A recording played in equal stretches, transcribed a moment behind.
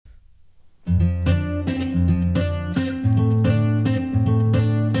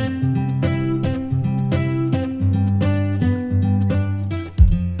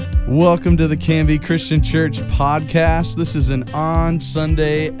Welcome to the Canby Christian Church podcast. This is an on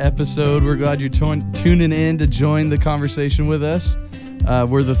Sunday episode. We're glad you're tuning in to join the conversation with us.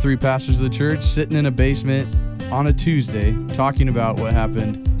 We're the three pastors of the church sitting in a basement on a Tuesday talking about what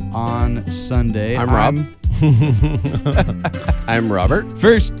happened on Sunday. I'm Rob. I'm Robert.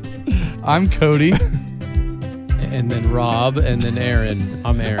 First, I'm Cody. And then Rob, and then Aaron.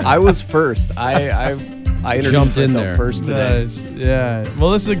 I'm Aaron. I was first. I introduced myself first today. Yeah.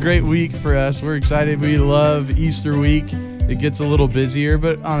 Well, this is a great week for us. We're excited. We love Easter week. It gets a little busier,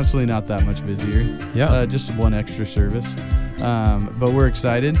 but honestly not that much busier. Yeah. Just one extra service. But we're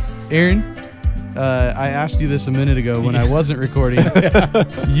excited. Aaron, I asked you this a minute ago when I wasn't recording.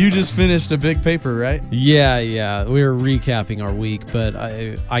 You just finished a big paper, right? Yeah. We were recapping our week, but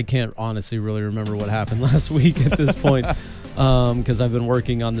I can't honestly really remember what happened last week at this point. Because I've been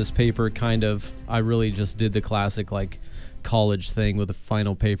working on this paper I really just did the classic like college thing with a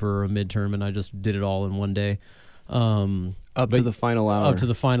final paper or a midterm, and I just did it all in one day. Up to the final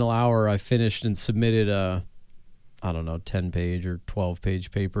hour, I finished and submitted a 10-page or 12-page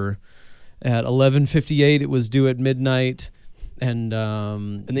paper. At 11:58, it was due at midnight. And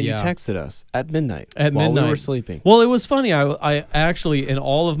then you texted us at midnight. While we were sleeping. Well, it was funny. I actually, in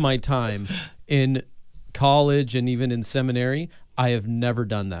all of my time in college and even in seminary, I have never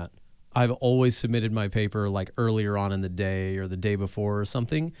done that. I've always submitted my paper like earlier on in the day or the day before or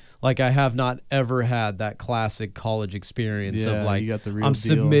something. Like I have not ever had that classic college experience of like, you got the real I'm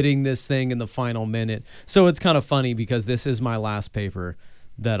deal. submitting this thing in the final minute. So it's kind of funny because this is my last paper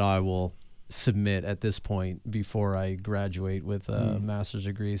that I will submit at this point before I graduate with a master's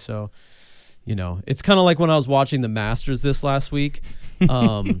degree. So, it's kind of like when I was watching the Masters this last week.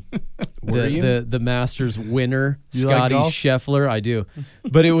 The Masters winner, Scotty Scheffler. I do.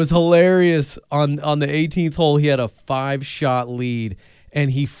 But it was hilarious. On the 18th hole, he had a 5-shot lead, and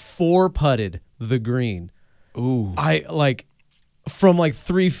he 4-putted the green. Ooh. From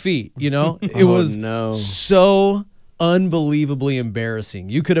 3 feet, It was so unbelievably embarrassing.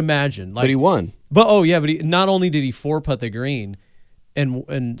 You could imagine. But he won. But not only did he 4-putt the green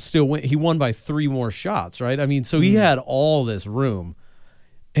and still win, he won by 3 more shots, right? I mean, so he had all this room.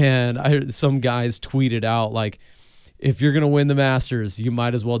 And some guys tweeted out, like, if you're going to win the Masters, you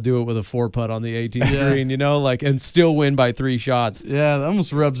might as well do it with a 4-putt on the 18th green, and still win by 3 shots. Yeah, that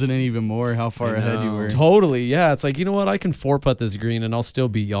almost rubs it in even more how far ahead you were. Totally, yeah. It's like, you know what? I can 4-putt this green, and I'll still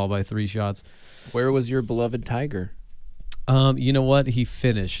beat y'all by 3 shots. Where was your beloved Tiger? You know what? He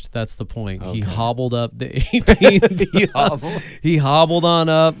finished. That's the point. Okay. He hobbled up the 18th. He hobbled on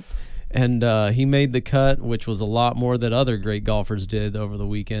up. And he made the cut, which was a lot more that other great golfers did over the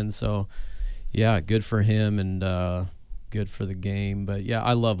weekend. So, yeah, good for him and good for the game. But, yeah,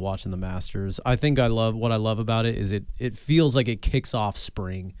 I love watching the Masters. I think what I love about it is it feels like it kicks off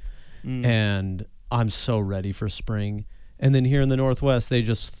spring. And I'm so ready for spring. And then here in the Northwest, it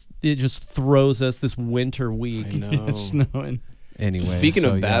just throws us this winter week. I know. It's snowing. Anyway, speaking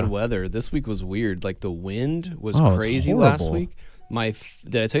of bad weather, this week was weird. Like the wind was crazy last week.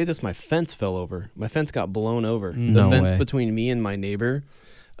 Did I tell you this? My fence fell over. My fence got blown over. No the fence way. between me and my neighbor,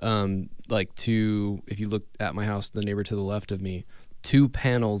 if you look at my house, the neighbor to the left of me, 2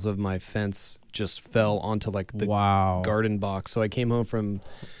 panels of my fence just fell onto the garden box. So I came home from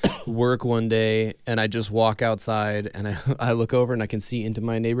work one day and I just walk outside and I look over and I can see into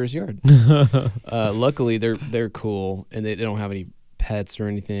my neighbor's yard. Luckily they're cool and they don't have any pets or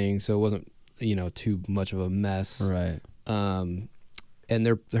anything, so it wasn't too much of a mess. Right. And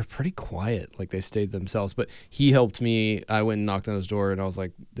they're pretty quiet, like they stayed themselves. But he helped me. I went and knocked on his door, and I was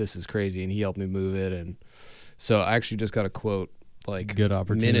like, "This is crazy," and he helped me move it. And so I actually just got a quote good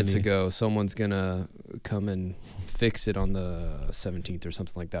opportunity minutes ago. Someone's gonna come and fix it on the 17th or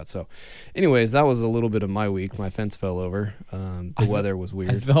something like that. So, anyways, that was a little bit of my week. My fence fell over. The weather was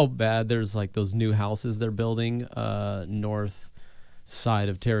weird. I felt bad. There's those new houses they're building north side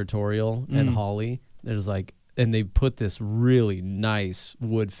of Territorial and Holly. There's and they put this really nice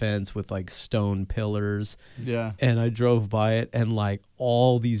wood fence with stone pillars. Yeah. And I drove by it and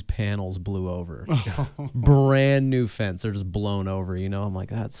all these panels blew over. Brand new fence. They're just blown over, I'm like,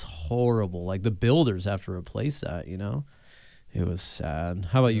 that's horrible. The builders have to replace that, It was sad.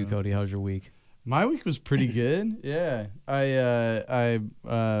 How about you, Cody? How was your week? My week was pretty good. Yeah. I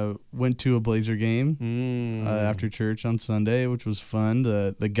went to a Blazer game after church on Sunday, which was fun.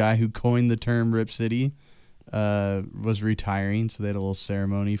 The guy who coined the term Rip City was retiring, so they had a little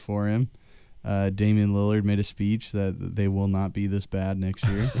ceremony for him. Damian Lillard made a speech that they will not be this bad next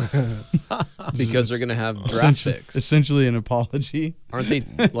year. Because they're going to have draft picks. Essentially an apology. Aren't they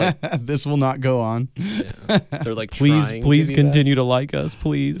like... This will not go on. Yeah. They're like please continue to like us,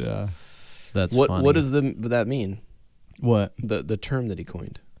 please. Yeah. That's funny. What does that mean? What? The term that he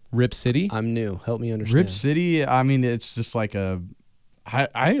coined. Rip City? I'm new. Help me understand. Rip City, I mean, it's just like I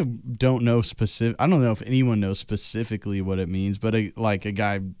don't know I don't know if anyone knows specifically what it means, but like a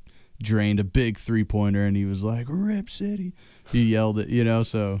guy drained a big 3-pointer and he was like, Rip City. He yelled it,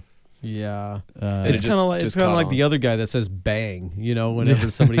 so. Yeah. It's kind of like the other guy that says bang, whenever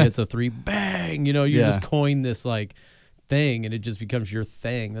somebody hits a 3, bang, you just coin this like thing and it just becomes your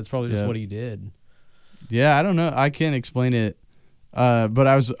thing. That's probably just what he did. Yeah, I don't know. I can't explain it. But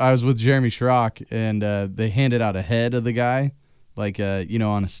I was with Jeremy Schrock and they handed out a head of the guy, like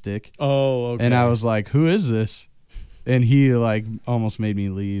on a stick. Oh, okay. And I was like, who is this? And he like almost made me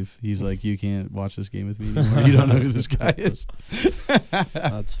leave. He's like, you can't watch this game with me anymore. You don't know who this guy is.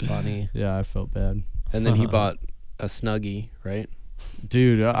 That's funny. Yeah, I felt bad. And then he bought a Snuggie, right?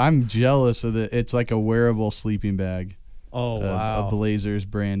 Dude, I'm jealous of it. It's like a wearable sleeping bag. Oh, wow. A Blazers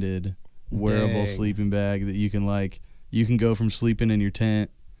branded wearable sleeping bag that you can go from sleeping in your tent,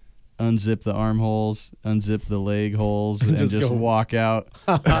 unzip the armholes, unzip the leg holes, and just walk out.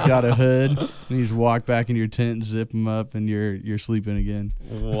 It's got a hood, and you just walk back into your tent, zip them up, and you're sleeping again.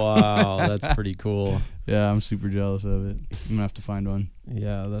 Wow, that's pretty cool. Yeah, I'm super jealous of it. I'm gonna have to find one.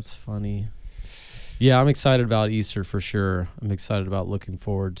 Yeah, that's funny. Yeah, I'm excited about Easter for sure. I'm excited about looking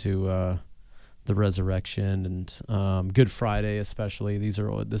forward to the resurrection and Good Friday especially.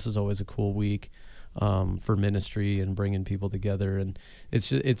 This is always a cool week. For ministry and bringing people together, and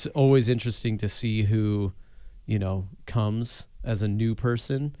it's always interesting to see who comes as a new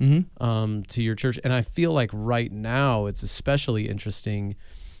person to your church. And I feel like right now it's especially interesting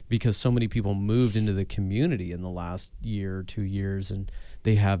because so many people moved into the community in the last year or 2 years and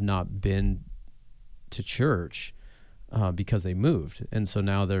they have not been to church because they moved, and so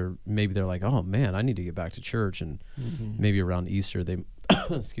now they're like, oh man, I need to get back to church. And maybe around Easter they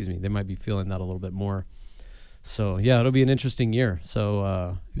they might be feeling that a little bit more. So yeah, it'll be an interesting year.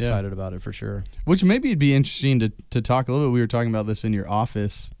 So excited about it for sure. Which maybe it'd be interesting to talk a little bit. We were talking about this in your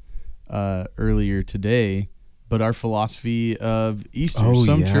office earlier today, but our philosophy of Easter.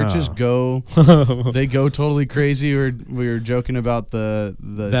 Some churches go totally crazy. We were joking about the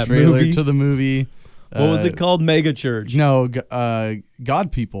trailer movie? To the movie. What was it called? Mega Church? No,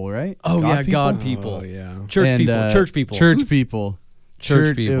 God People, right? Oh, God People. Oh, yeah. Church people.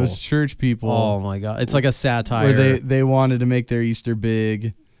 It was church people. Oh my God! It's like a satire where they wanted to make their Easter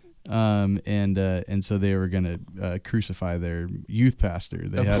big, and so they were gonna crucify their youth pastor.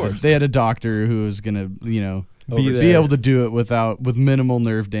 They had a doctor who was gonna be able to do it with minimal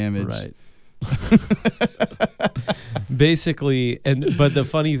nerve damage. Right. Basically, but the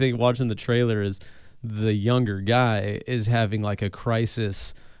funny thing watching the trailer is the younger guy is having like a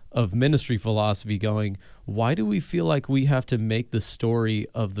crisis of ministry philosophy going, why do we feel like we have to make the story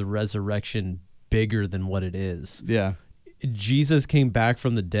of the resurrection bigger than what it is? Yeah. Jesus came back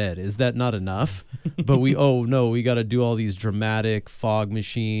from the dead. Is that not enough? But we got to do all these dramatic fog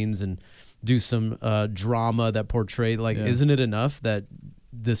machines and do some drama that portray isn't it enough that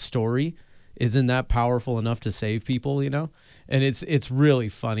the story isn't that powerful enough to save people, And it's really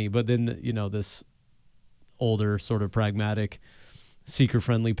funny. But then, this older sort of pragmatic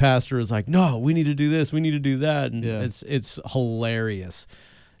seeker-friendly pastor is like, no, we need to do this, we need to do that, and it's hilarious.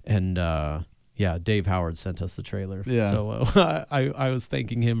 And Dave Howard sent us the trailer, so I was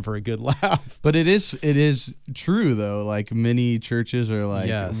thanking him for a good laugh. But it is true though. Like many churches are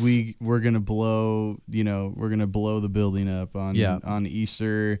like, we're gonna blow the building up on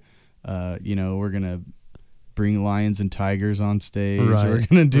Easter. We're gonna bring lions and tigers on stage. Right. We're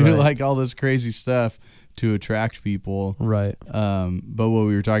gonna do like all this crazy stuff to attract people. Right. But what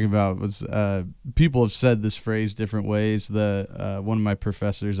we were talking about was people have said this phrase different ways. One of my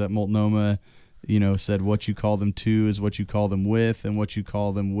professors at Multnomah, said what you call them to is what you call them with, and what you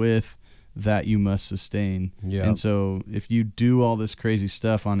call them with, that you must sustain. Yeah. And so if you do all this crazy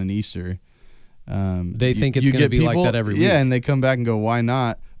stuff on an Easter, they think it's going to be people, like that every week. Yeah, and they come back and go, why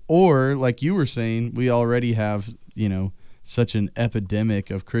not? Or like you were saying, we already have, such an epidemic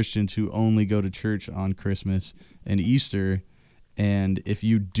of Christians who only go to church on Christmas and Easter. And if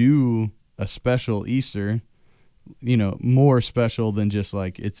you do a special Easter, more special than just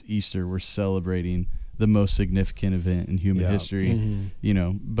like it's Easter, we're celebrating the most significant event in human history,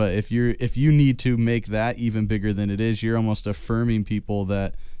 But if you need to make that even bigger than it is, you're almost affirming people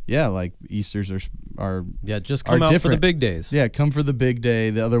that yeah, like Easters are just come out different for the big days. Yeah, come for the big day.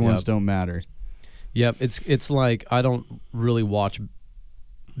 The other ones don't matter. Yep, it's like I don't really watch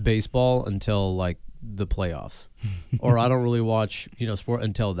baseball until like the playoffs, or I don't really watch sport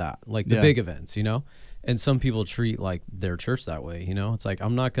until that, like the big events, And some people treat like their church that way, It's like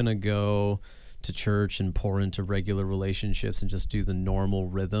I'm not gonna go to church and pour into regular relationships and just do the normal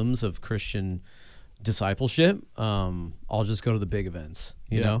rhythms of Christian discipleship. I'll just go to the big events,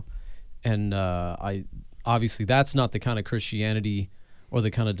 you know. And I obviously that's not the kind of Christianity or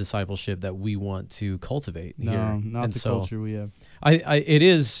the kind of discipleship that we want to cultivate here. No, not the culture we have. It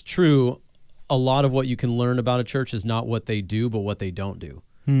is true. A lot of what you can learn about a church is not what they do, but what they don't do.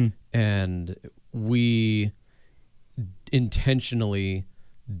 And we intentionally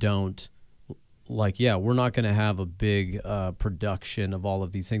don't we're not going to have a big production of all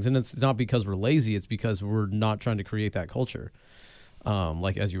of these things. And it's not because we're lazy. It's because we're not trying to create that culture.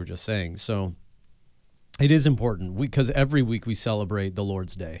 Like as you were just saying. So it is important because every week we celebrate the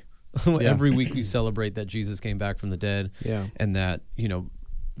Lord's Day. Every week we celebrate that Jesus came back from the dead, and that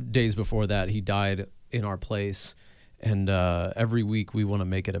days before that he died in our place. And every week we want to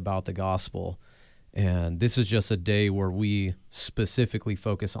make it about the gospel. And this is just a day where we specifically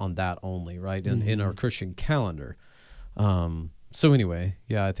focus on that only, right? In our Christian calendar. So anyway,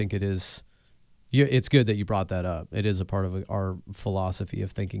 I think it is. It's good that you brought that up. It is a part of our philosophy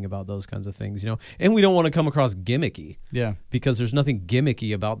of thinking about those kinds of things, And we don't want to come across gimmicky, because there's nothing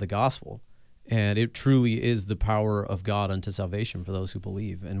gimmicky about the gospel, and it truly is the power of God unto salvation for those who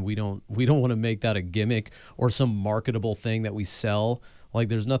believe. And we don't want to make that a gimmick or some marketable thing that we sell. Like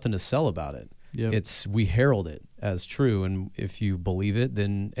there's nothing to sell about it. We herald it as true, and if you believe it,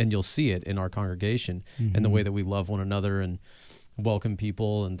 then you'll see it in our congregation and the way that we love one another and welcome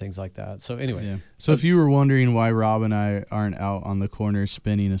people and things like that. So anyway, so if you were wondering why Rob and I aren't out on the corner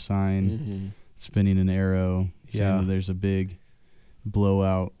spinning a sign, spinning an arrow, saying that there's a big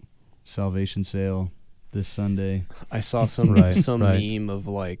blowout salvation sale this Sunday, I saw some meme of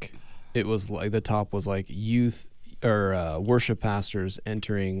like, it was like the top was like youth or worship pastors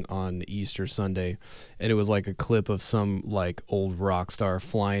entering on Easter Sunday, and it was like a clip of some like old rock star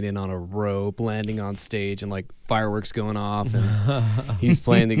flying in on a rope, landing on stage, and like fireworks going off, and he's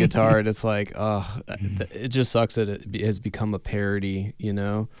playing the guitar, and it's like, it just sucks that it has become a parody,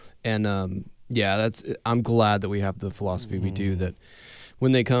 And I'm glad that we have the philosophy we do, that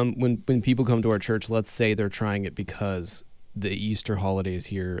when people come to our church, let's say they're trying it because the Easter holiday is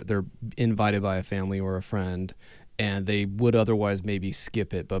here, they're invited by a family or a friend, and they would otherwise maybe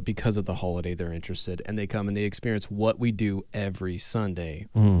skip it, but because of the holiday, they're interested, and they come and they experience what we do every Sunday.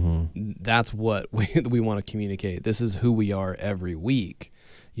 That's what we want to communicate. This is who we are every week.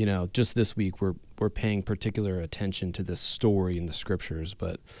 Just this week we're paying particular attention to this story in the scriptures,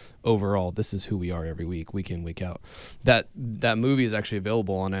 but overall, this is who we are every week in, week out. That movie is actually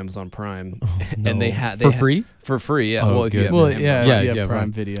available on Amazon Prime, and they for free. For free, yeah. Oh, if you have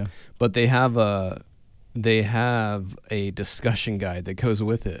Prime Video, but they have a discussion guide that goes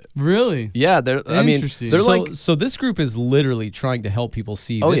with it. Really? Yeah, they're like, so this group is literally trying to help people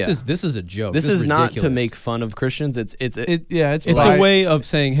see. This is a joke. This is not to make fun of Christians. It's a way of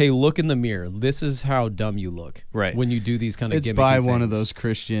saying, hey, look in the mirror. This is how dumb you look. Right. When you do these kind of gimmicky things. It's by things. one of those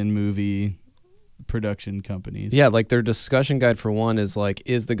Christian movie production companies. Yeah, like their discussion guide for one is like,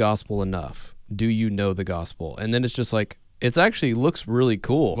 is the gospel enough? Do you know the gospel? And then it's just like, it actually looks really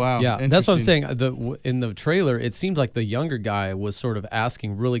cool. Wow. Yeah, that's what I'm saying. In the trailer, it seemed like the younger guy was sort of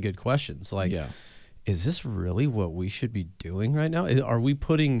asking really good questions. Like, is this really what we should be doing right now? Are we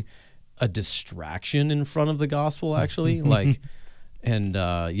putting a distraction in front of the gospel, actually?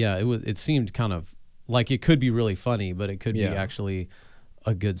 It seemed kind of like it could be really funny, but it could be actually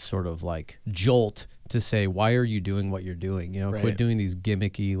a good sort of like jolt to say, why are you doing what you're doing? Quit doing these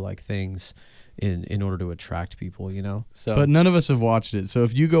gimmicky like things in order to attract people, So, but none of us have watched it. So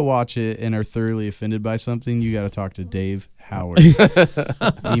if you go watch it and are thoroughly offended by something, you got to talk to Dave Howard.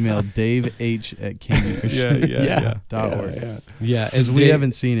 Email daveh@candychristian.org. Yeah, because we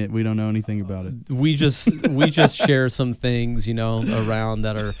haven't seen it. We don't know anything about it. We just share some things, around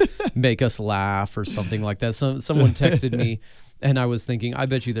that are make us laugh or something like that. Someone texted me, and I was thinking, I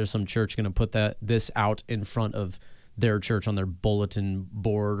bet you there's some church going to put this out in front of their church on their bulletin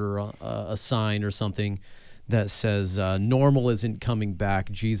board or a sign or something that says normal isn't coming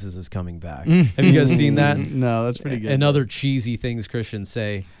back, Jesus is coming back. Have you guys seen that? No, that's pretty good. And other cheesy things Christians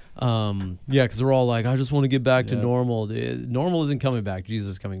say. Because they're all like, I just want to get back to normal. Normal isn't coming back, Jesus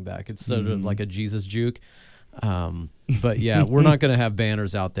is coming back. It's sort of like a Jesus juke. But yeah, we're not going to have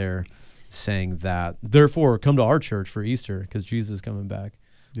banners out there saying that, therefore come to our church for Easter because Jesus is coming back.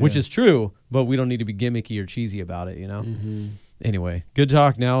 which is true, but we don't need to be gimmicky or cheesy about it, Anyway, good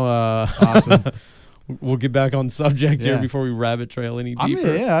talk. Now, awesome. We'll get back on subject here before we rabbit trail any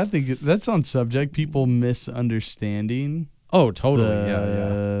deeper. I think that's on subject. People misunderstanding. Oh, totally.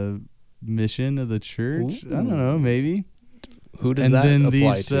 The mission of the church. Ooh. I don't know, maybe. Who does that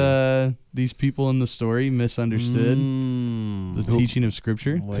apply to? These people in the story misunderstood the teaching of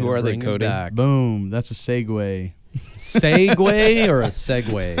Scripture. Who are they, Cody? Boom. That's a segue. Segue or a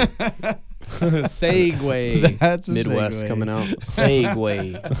segue? Segue. That's a Midwest segue. Coming out.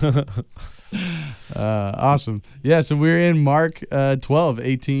 Segue. Awesome. Yeah, so we're in Mark 12,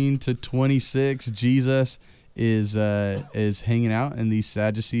 18 to 26. Jesus is hanging out, and these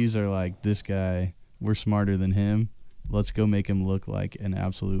Sadducees are like, this guy, we're smarter than him. Let's go make him look like an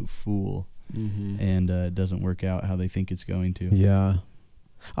absolute fool. And it doesn't work out how they think it's going to. Yeah.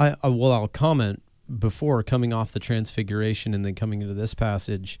 I'll comment before coming off the Transfiguration and then coming into this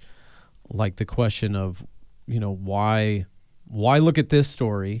passage, like the question of, why look at this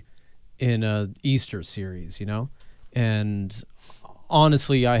story in a Easter series, And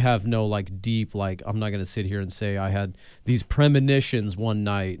honestly, I have no deep, I'm not going to sit here and say I had these premonitions one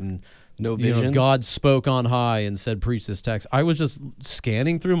night and no visions. God spoke on high and said, preach this text. I was just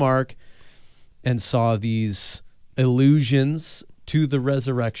scanning through Mark and saw these allusions to the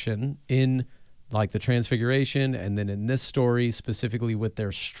resurrection in the Transfiguration, and then in this story specifically with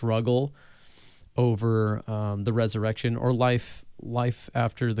their struggle over the resurrection or life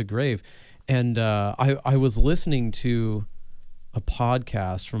after the grave. And I was listening to a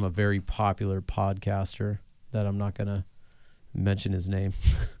podcast from a very popular podcaster that I'm not going to mention his name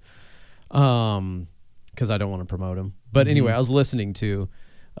because I don't want to promote him. But anyway, I was listening to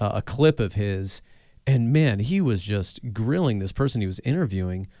a clip of his, and man, he was just grilling this person he was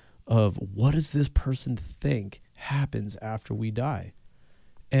interviewing of what does this person think happens after we die.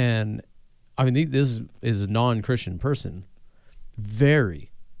 And I mean, this is a non-Christian person,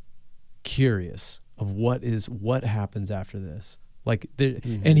 very curious of what happens after this.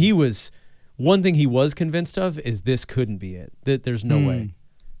 And he was, one thing he was convinced of is this couldn't be it. That there's no way.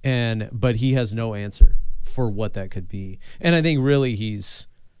 But he has no answer for what that could be. And I think really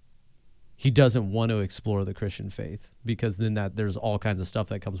he doesn't want to explore the Christian faith because then there's all kinds of stuff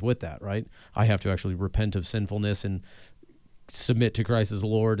that comes with that, right? I have to actually repent of sinfulness and submit to Christ as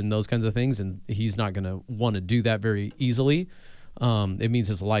Lord and those kinds of things, and he's not going to want to do that very easily. It means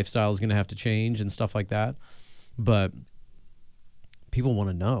his lifestyle is going to have to change and stuff like that. But people want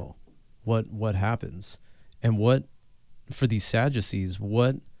to know what happens, and what, for these Sadducees,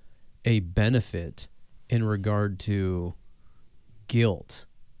 what a benefit in regard to guilt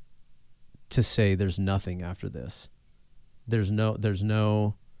to say there's nothing after this. There's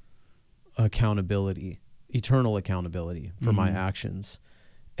no accountability, eternal accountability for my actions.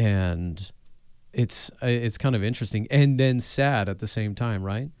 And it's kind of interesting and then sad at the same time,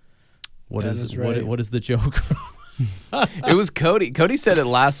 right? What is the joke? It was Cody. Cody said it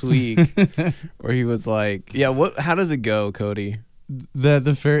last week where he was like, how does it go, Cody? They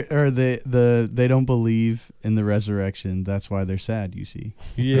don't believe in the resurrection. That's why they're sad, you see.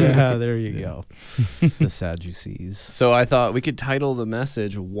 Yeah, there you go. The Sadducees. So I thought we could title the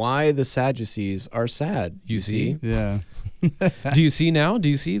message, Why the Sadducees Are Sad, you see? Yeah. Do you see now? Do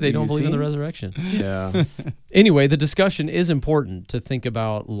you see? They don't believe in the resurrection. Yeah. Anyway, the discussion is important to think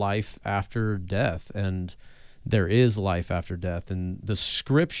about life after death, and there is life after death, and the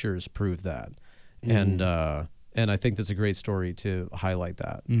scriptures prove that. And I think that's a great story to highlight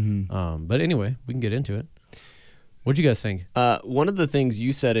that. But anyway, we can get into it. What'd you guys think? One of the things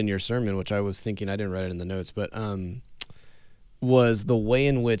you said in your sermon, which I was thinking, I didn't write it in the notes, but was the way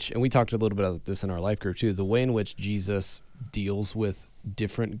in which, and we talked a little bit about this in our life group too, the way in which Jesus deals with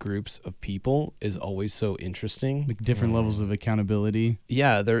different groups of people is always so interesting. Like different levels of accountability.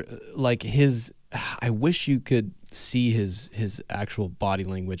 Yeah, they're like I wish you could see his actual body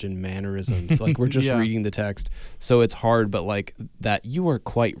language and mannerisms. Like we're just reading the text, so it's hard, but like that you are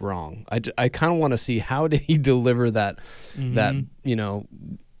quite wrong. I kind of want to see how did he deliver that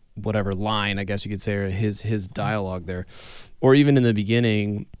whatever line, I guess you could say, or his dialogue there. Or even in the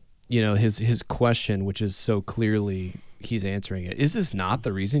beginning, his question, which is so clearly he's answering it. Is this not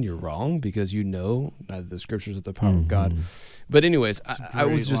the reason you're wrong? Because the scriptures with the power of God. But anyways, I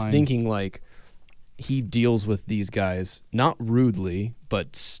was just thinking like he deals with these guys not rudely,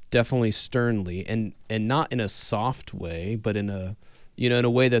 but definitely sternly, and not in a soft way, but in a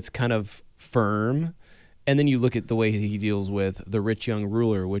way that's kind of firm. And then you look at the way he deals with the rich young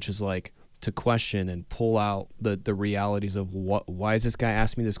ruler, which is like to question and pull out the realities of why is this guy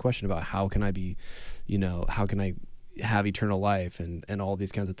asking me this question about how can I be, how can I have eternal life and all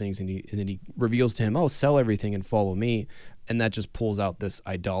these kinds of things. And then he reveals to him, oh, sell everything and follow me. And that just pulls out this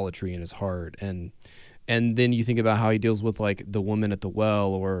idolatry in his heart. And then you think about how he deals with like the woman at the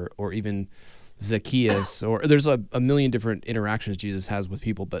well, or even Zacchaeus, or there's a million different interactions Jesus has with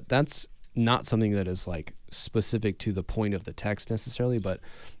people, but that's not something that is like specific to the point of the text necessarily, but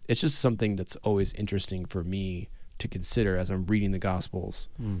it's just something that's always interesting for me to consider as I'm reading the Gospels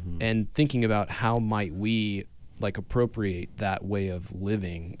and thinking about how might we like appropriate that way of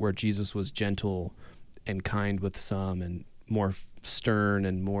living where Jesus was gentle and kind with some and more stern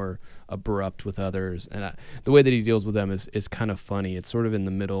and more abrupt with others. And the way that he deals with them is kind of funny. It's sort of in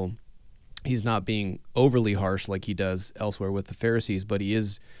the middle. He's not being overly harsh like he does elsewhere with the Pharisees, but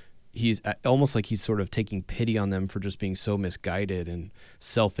he's almost like he's sort of taking pity on them for just being so misguided and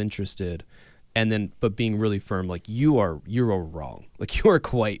self-interested, and then but being really firm, like you're wrong, like you are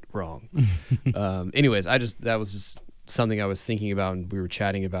quite wrong. Anyways, that was just something I was thinking about, and we were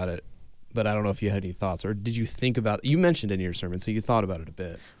chatting about it. But I don't know if you had any thoughts, or did you think about? You mentioned in your sermon, so you thought about it a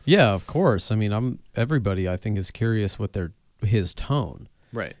bit. Yeah, of course. I mean, everybody I think is curious with his tone.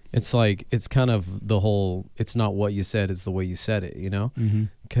 Right. It's like, it's kind of the whole, it's not what you said, it's the way you said it, you know?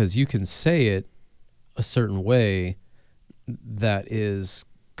 Because you can say it a certain way that is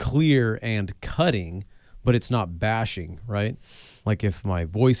clear and cutting, but it's not bashing, right? Like if my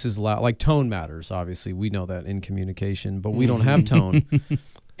voice is loud, like tone matters, obviously. We know that in communication, but we don't have tone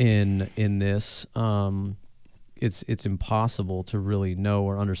in this. It's impossible to really know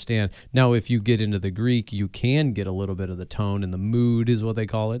or understand. Now, if you get into the Greek, you can get a little bit of the tone, and the mood is what they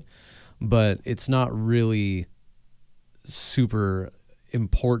call it, but it's not really super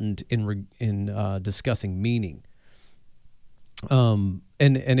important in discussing meaning. And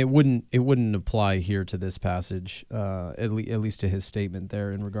it wouldn't apply here to this passage, at least to his statement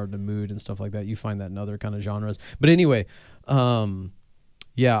there in regard to mood and stuff like that. You find that in other kind of genres. But anyway,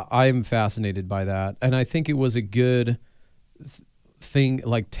 yeah, I'm fascinated by that. And I think it was a good thing,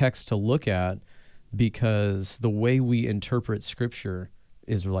 like text to look at, because the way we interpret Scripture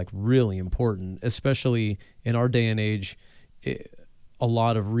is like really important, especially in our day and age. A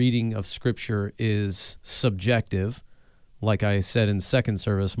lot of reading of Scripture is subjective. Like I said in second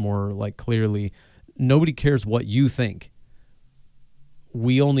service, more like clearly, nobody cares what you think.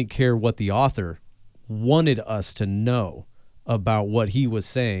 We only care what the author wanted us to know about what he was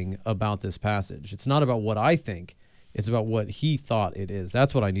saying about this passage. It's not about what I think. It's about what he thought it is.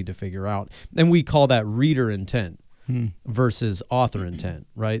 That's what I need to figure out. And we call that reader intent versus author intent,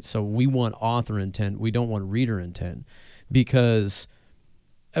 right? So we want author intent. We don't want reader intent because,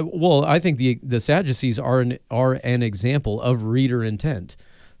 well, I think the Sadducees are an example of reader intent.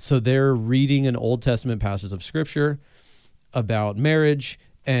 So they're reading an Old Testament passage of Scripture about marriage,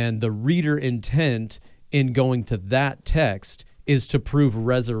 and the reader intent in going to that text is to prove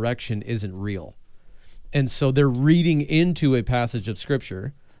resurrection isn't real. And so they're reading into a passage of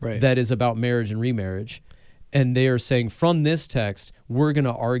Scripture that is about marriage and remarriage, and they are saying, from this text, we're going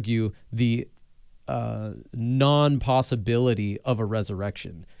to argue the non-possibility of a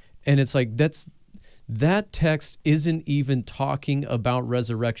resurrection. And it's like, that text isn't even talking about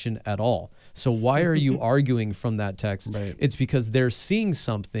resurrection at all. So why are you arguing from that text? Right. It's because they're seeing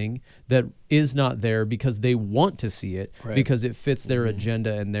something that is not there because they want to see it, because it fits their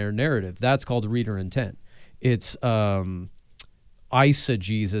agenda and their narrative. That's called reader intent. It's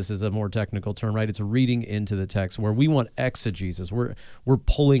eisegesis is a more technical term, right? It's reading into the text, where we want exegesis. We're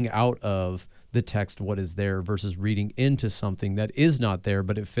pulling out of the text what is there versus reading into something that is not there,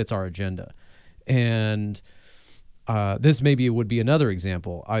 but it fits our agenda. And this maybe would be another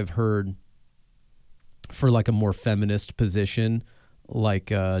example I've heard for like a more feminist position,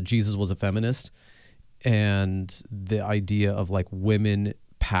 like Jesus was a feminist, and the idea of like women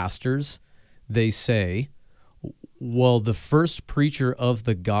pastors. They say, well, the first preacher of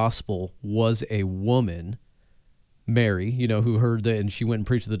the gospel was a woman, Mary, who heard that, and she went and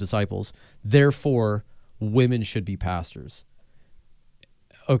preached to the disciples. Therefore, women should be pastors.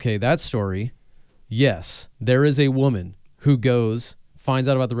 Okay, that story, yes, there is a woman who goes, finds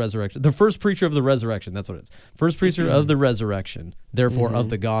out about the resurrection. The first preacher of the resurrection, that's what it is. First preacher of the resurrection, therefore of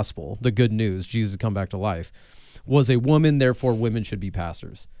the gospel, the good news, Jesus come back to life, was a woman, therefore women should be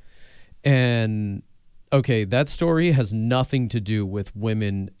pastors. And okay, that story has nothing to do with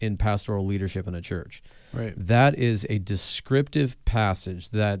women in pastoral leadership in a church. Right. That is a descriptive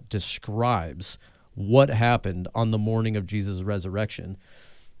passage that describes what happened on the morning of Jesus' resurrection.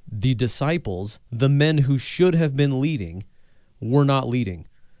 The disciples, the men who should have been leading, were not leading.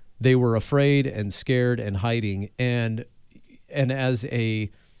 They were afraid and scared and hiding. And as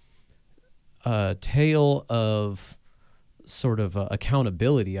a tale of sort of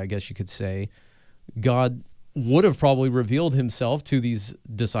accountability, I guess you could say, God would have probably revealed himself to these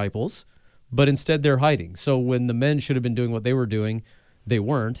disciples, but instead they're hiding. So when the men should have been doing what they were doing, they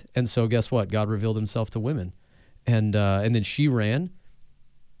weren't. And so guess what? God revealed himself to women. And then she ran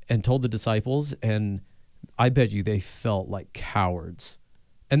and told the disciples, and I bet you they felt like cowards.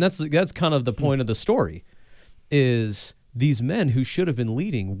 And that's kind of the point of the story, is these men who should have been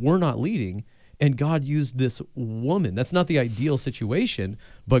leading were not leading, and God used this woman. That's not the ideal situation,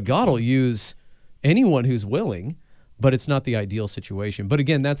 but God will use anyone who's willing, but it's not the ideal situation. But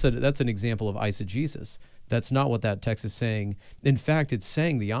again, that's an example of eisegesis. That's not what that text is saying. In fact, it's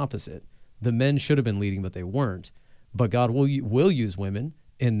saying the opposite. The men should have been leading, but they weren't. But God will use women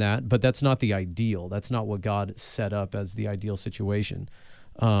in that, but that's not the ideal. That's not what God set up as the ideal situation.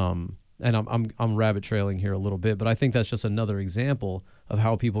 And I'm rabbit trailing here a little bit, but I think that's just another example of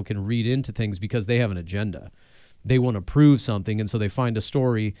how people can read into things because they have an agenda. They want to prove something, and so they find a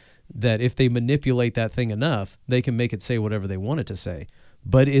story that if they manipulate that thing enough, they can make it say whatever they want it to say.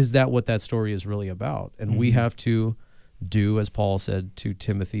 But is that what that story is really about? And we have to do, as Paul said to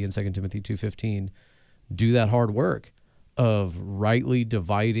Timothy in 2 Timothy 2:15, do that hard work of rightly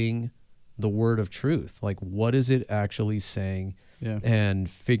dividing the word of truth. Like, what is it actually saying? Yeah. And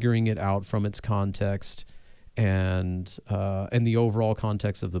figuring it out from its context and the overall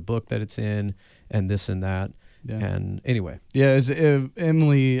context of the book that it's in, and this and that. Yeah. And anyway. Yeah, as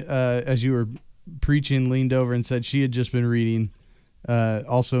Emily, as you were preaching, leaned over and said she had just been reading,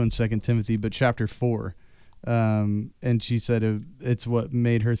 also in 2 Timothy, but chapter 4. And she said it's what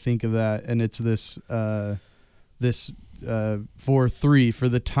made her think of that. And it's this 4:3, for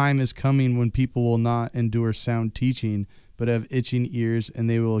the time is coming when people will not endure sound teaching, but have itching ears, and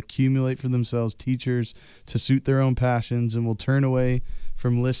they will accumulate for themselves teachers to suit their own passions, and will turn away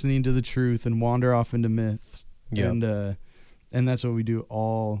from listening to the truth and wander off into myths. Yep. And that's what we do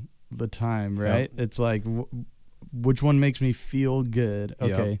all the time, right? Yep. It's like, which one makes me feel good?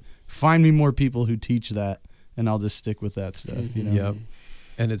 Okay, find me more people who teach that, and I'll just stick with that stuff. You know? Yep.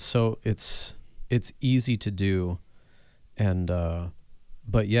 And it's easy to do, and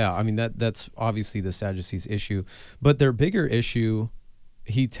but yeah, I mean that's obviously the Sadducees' issue. But their bigger issue,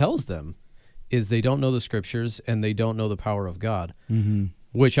 he tells them, is they don't know the scriptures and they don't know the power of God. Mm-hmm.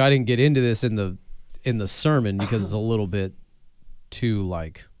 Which I didn't get into this in the sermon because it's a little bit too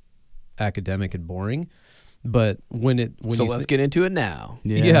like academic and boring. But let's get into it now.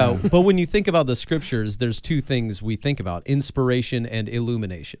 Yeah. But when you think about the scriptures, there's two things we think about: inspiration and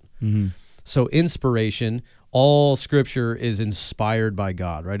illumination. Mm-hmm. So inspiration, all scripture is inspired by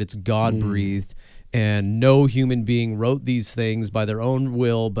God, right? It's God-breathed, and no human being wrote these things by their own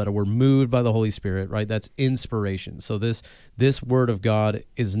will, but were moved by the Holy Spirit, right? That's inspiration. So this word of God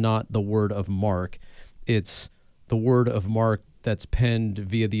is not the word of Mark. It's the word of Mark that's penned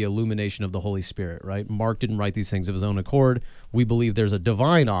via the illumination of the Holy Spirit, right? Mark didn't write these things of his own accord. We believe there's a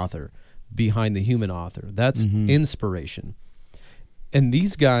divine author behind the human author. That's inspiration. And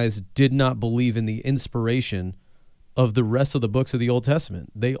these guys did not believe in the inspiration of the rest of the books of the Old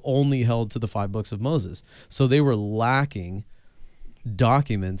Testament. They only held to the 5 books of Moses. So they were lacking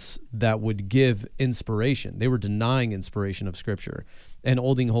documents that would give inspiration. They were denying inspiration of Scripture and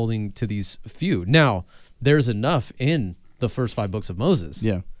holding to these few. Now, there's enough in the first 5 books of Moses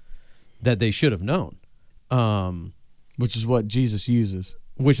that they should have known. Which is what Jesus uses.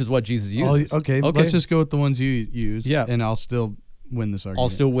 Okay, let's just go with the ones you use, and I'll still win this argument. I'll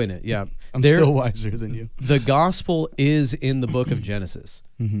still win it, yeah. I'm still wiser than you. The gospel is in the book of Genesis.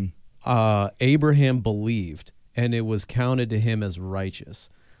 Abraham believed, and it was counted to him as righteous.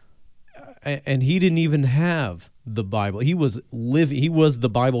 And he didn't even have the Bible. He was the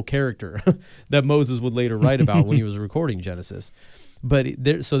Bible character that Moses would later write about when he was recording Genesis. But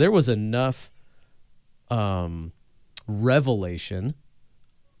there was enough revelation,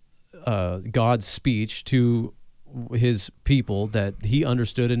 God's speech to his people, that he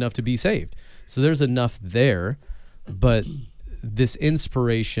understood enough to be saved. So there's enough there, but this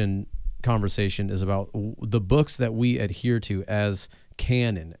inspiration conversation is about the books that we adhere to as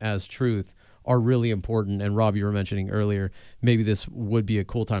canon, as truth, are really important. And Rob, you were mentioning earlier, maybe this would be a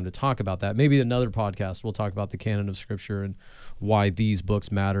cool time to talk about that. Maybe another podcast we'll talk about the canon of Scripture and why these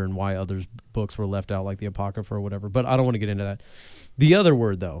books matter and why others books were left out, like the Apocrypha or whatever. But I don't want to get into that. The other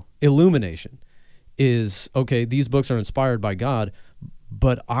word, though, illumination, is, okay, these books are inspired by God,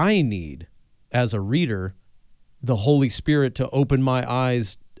 but I need, as a reader, the Holy Spirit to open my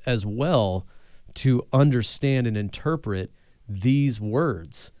eyes as well to understand and interpret these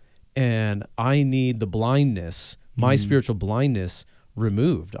words. And I need the blindness, my spiritual blindness,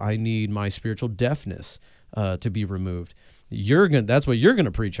 removed. I need my spiritual deafness to be removed. That's what you're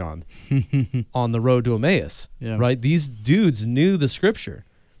gonna preach on the road to Emmaus, right? These dudes knew the scripture.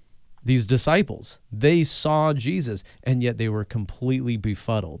 These disciples, they saw Jesus, and yet they were completely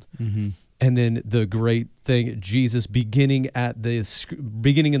befuddled. Mm-hmm. And then the great thing, Jesus beginning in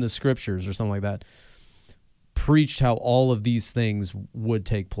the scriptures or something like that, preached how all of these things would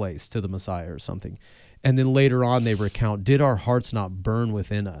take place to the Messiah or something. And then later on they recount, did our hearts not burn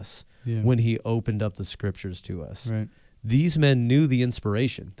within us when he opened up the scriptures to us? Right. These men knew the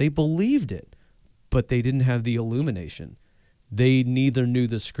inspiration. They believed it, but they didn't have the illumination. They neither knew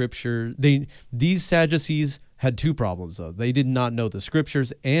the scripture. These Sadducees had two problems, though. They did not know the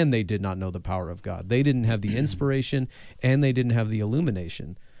scriptures, and they did not know the power of God. They didn't have the inspiration, and they didn't have the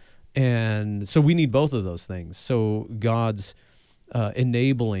illumination. And so we need both of those things. So God's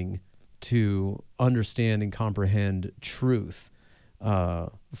enabling to understand and comprehend truth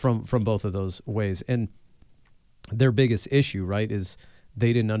from both of those ways. And their biggest issue, right, is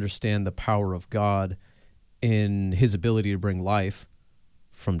they didn't understand the power of God in his ability to bring life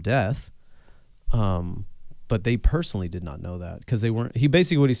from death. But they personally did not know that because they weren't.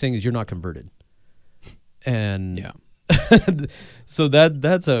 Basically what he's saying is you're not converted. And so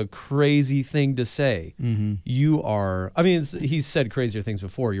that's a crazy thing to say. Mm-hmm. You are, I mean, he's said crazier things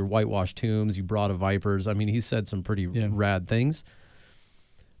before. You're whitewashed tombs, you brought of vipers. I mean, he's said some pretty rad things.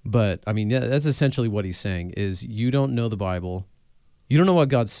 But I mean, that's essentially what he's saying is you don't know the Bible. You don't know what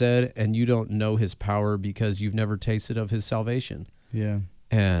God said, and you don't know his power because you've never tasted of his salvation. Yeah.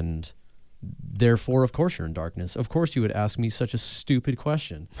 And therefore, of course, you're in darkness. Of course, you would ask me such a stupid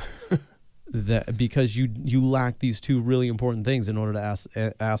question. That because you lack these two really important things in order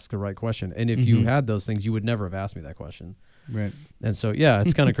to ask the right question. And if you had those things, you would never have asked me that question. Right. And so,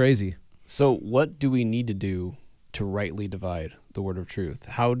 it's kind of crazy. So what do we need to do to rightly divide the word of truth?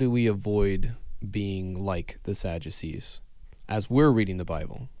 How do we avoid being like the Sadducees as we're reading the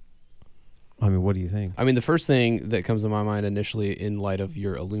Bible? I mean, what do you think? I mean, the first thing that comes to my mind initially in light of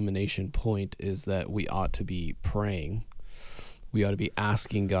your illumination point is that we ought to be praying. We ought to be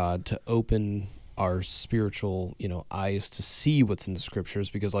asking God to open our spiritual, eyes to see what's in the scriptures,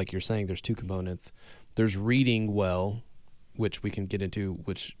 because like you're saying, there's two components. There's reading well, which we can get into,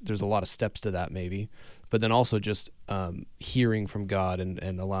 which there's a lot of steps to that maybe, but then also just hearing from God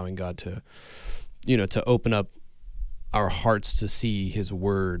and allowing God to, to open up our hearts to see his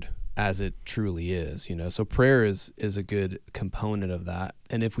word as it truly is, So prayer is a good component of that.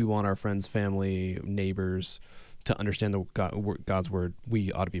 And if we want our friends, family, neighbors to understand God's word,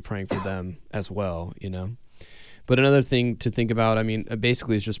 we ought to be praying for them as well, But another thing to think about, I mean,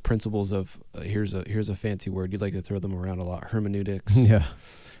 basically it's just principles of, here's a fancy word, you'd like to throw them around a lot, hermeneutics,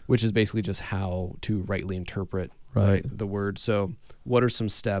 which is basically just how to rightly interpret the word. So what are some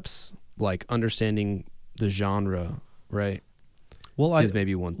steps, like understanding the genre, right? Well, is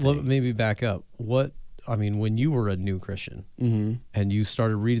maybe one thing. Well, maybe back up. When you were a new Christian and you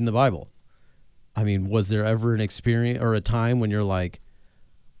started reading the Bible, I mean, was there ever an experience or a time when you're like,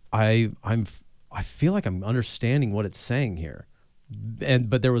 I feel like I'm understanding what it's saying here,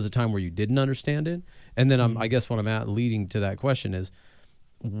 but there was a time where you didn't understand it? And then I guess what I'm leading to that question is,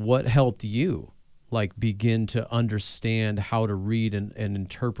 what helped you begin to understand how to read and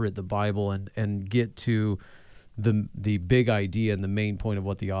interpret the Bible and get to the big idea and the main point of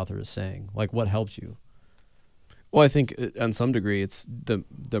what the author is saying? What helped you? Well, I think on some degree it's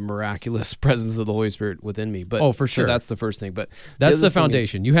the miraculous presence of the Holy Spirit within me. But for sure, so that's the first thing. But that's the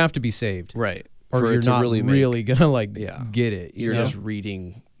foundation. You have to be saved, right? Or you're not really gonna get it. You're just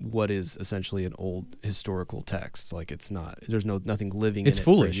reading what is essentially an old historical text. It's not. There's nothing living. It's in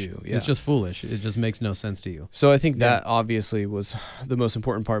foolish. It for you. It's just foolish. It just makes no sense to you. So I think that obviously was the most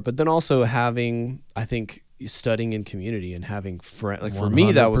important part. But then also having, I think, studying in community and having friends. For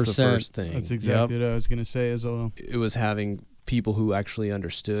me, that was the first thing. That's exactly what I was going to say as well. It was having people who actually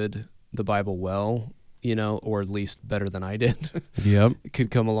understood the Bible well, or at least better than I did. Yep. Could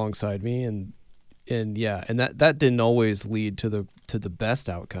come alongside me and that didn't always lead to the best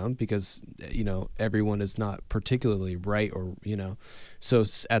outcome, because everyone is not particularly right, or so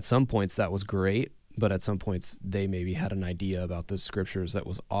at some points that was great. But at some points, they maybe had an idea about the scriptures that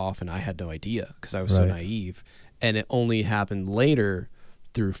was off, and I had no idea because I was so naive. And it only happened later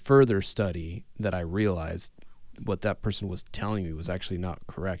through further study that I realized what that person was telling me was actually not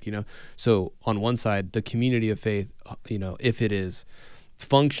correct, So on one side, the community of faith, if it is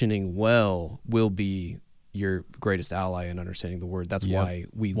functioning well, will be your greatest ally in understanding the word. That's why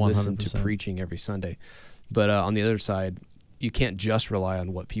we 100%. Listen to preaching every Sunday. But on the other side, you can't just rely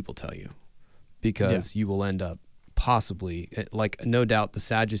on what people tell you, because you will end up possibly, no doubt the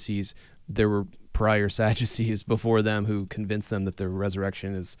Sadducees, there were prior Sadducees before them who convinced them that the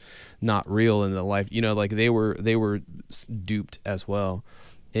resurrection is not real in the life. Like they were duped as well.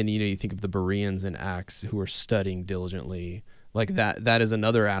 And you think of the Bereans in Acts who were studying diligently. Like that is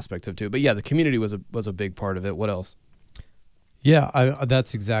another aspect of it too. But yeah, the community was a big part of it. What else? Yeah,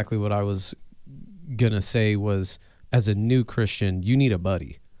 that's exactly what I was gonna say. Was as a new Christian, you need a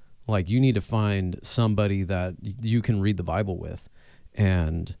buddy. Like you need to find somebody that you can read the Bible with.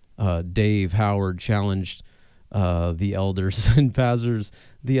 And Dave Howard challenged the elders and pastors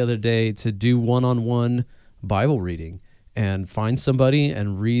the other day to do one-on-one Bible reading and find somebody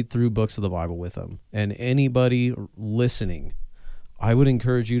and read through books of the Bible with them. And anybody listening, I would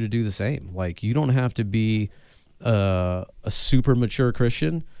encourage you to do the same. Like you don't have to be a super mature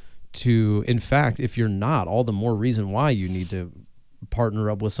Christian to, in fact, if you're not, all the more reason why you need to partner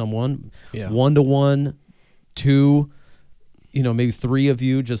up with someone, one-to-one, two, maybe three of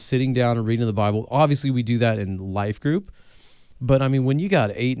you just sitting down and reading the Bible. Obviously, we do that in life group. But, I mean, when you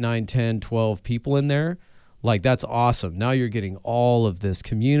got 8, 9, 10, 12 people in there, like, that's awesome. Now you're getting all of this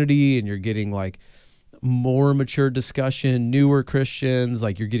community and you're getting, like, more mature discussion, newer Christians.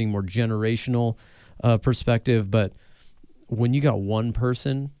 Like, you're getting more generational perspective. But when you got one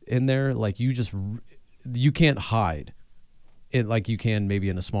person in there, like, you can't hide it like you can maybe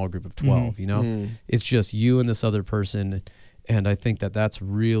in a small group of 12, It's just you and this other person. And I think that that's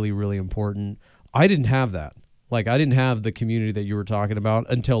really, really important. I didn't have that. Like, I didn't have the community that you were talking about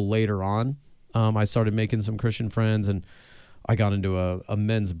until later on. I started making some Christian friends, and I got into a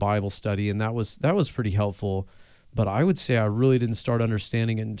men's Bible study, and that was pretty helpful. But I would say I really didn't start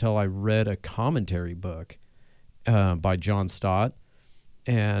understanding it until I read a commentary book by John Stott.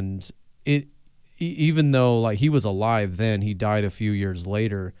 And even though like he was alive then, he died a few years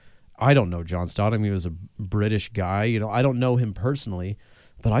later. I don't know John Stott. I mean, he was a British guy. I don't know him personally,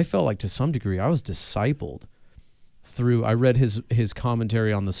 but I felt like to some degree I was discipled through. I read his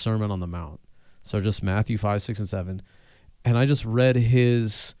commentary on the Sermon on the Mount, so just Matthew 5, 6, and 7, and I just read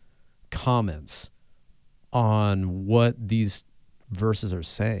his comments on what these verses are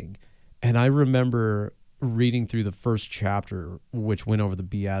saying, and I remember reading through the first chapter, which went over the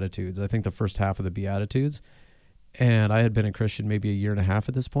Beatitudes. I think the first half of the Beatitudes. And I had been a Christian maybe a year and a half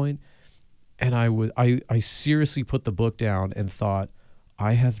at this point, and I seriously put the book down and thought,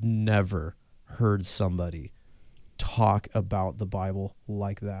 I have never heard somebody talk about the Bible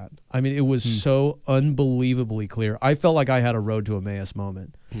like that. I mean, it was so unbelievably clear. I felt like I had a Road to Emmaus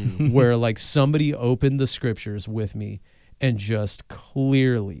moment where like somebody opened the scriptures with me and just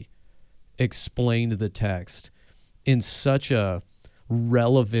clearly explained the text in such a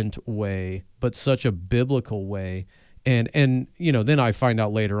relevant way, but such a biblical way. And then I find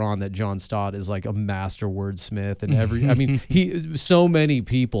out later on that John Stott is like a master wordsmith, and so many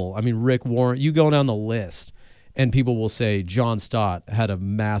people, Rick Warren, you go down the list and people will say John Stott had a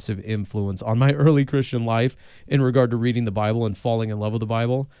massive influence on my early Christian life in regard to reading the Bible and falling in love with the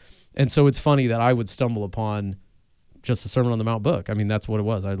Bible. And so it's funny that I would stumble upon just a Sermon on the Mount book. I mean, that's what it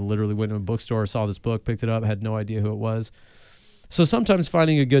was. I literally went to a bookstore, saw this book, picked it up, had no idea who it was. So sometimes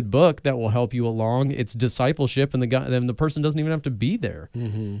finding a good book that will help you along, it's discipleship, and the person doesn't even have to be there.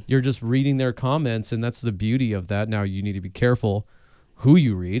 Mm-hmm. You're just reading their comments, and that's the beauty of that. Now you need to be careful who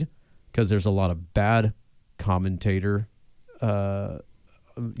you read, because there's a lot of bad commentator,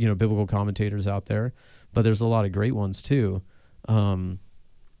 biblical commentators out there, but there's a lot of great ones too. And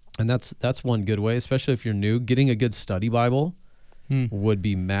that's one good way, especially if you're new. Getting a good study Bible would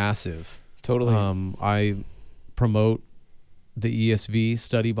be massive. Totally. I promote the ESV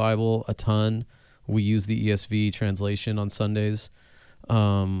study Bible a ton. We use the ESV translation on Sundays.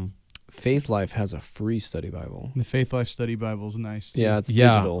 Faith Life has a free study Bible. The Faith Life study Bible is nice too. Yeah, it's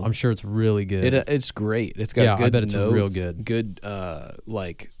digital. I'm sure it's really good. It's great. It's got good I bet it's notes, real good. Good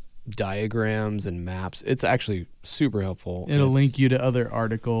like diagrams and maps. It's actually super helpful. It'll link you to other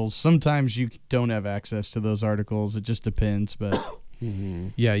articles. Sometimes you don't have access to those articles. It just depends, but mm-hmm.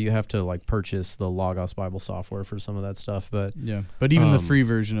 Yeah, you have to like purchase the Logos Bible software for some of that stuff, but even the free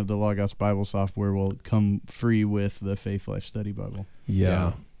version of the Logos Bible software will come free with the Faith Life Study Bible.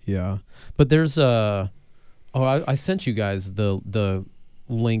 Yeah. But there's I sent you guys the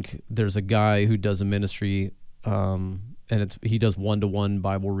link. There's a guy who does a ministry, and he does 1-to-1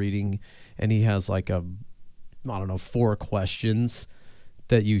 Bible reading, and he has like 4 questions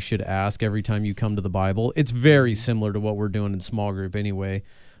that you should ask every time you come to the Bible. It's very similar to what we're doing in small group anyway.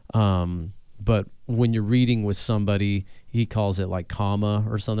 But when you're reading with somebody, he calls it like comma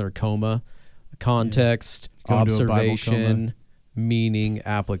or something, or coma, context, observation, meaning,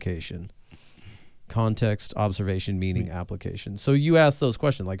 application. context, observation, meaning, application. So you ask those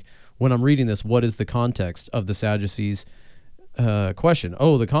questions, like when I'm reading this, what is the context of the Sadducees' question?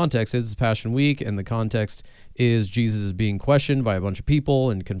 Oh, the context is Passion Week, and the context is Jesus is being questioned by a bunch of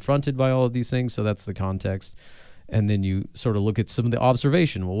people and confronted by all of these things. So that's the context. And then you sort of look at some of the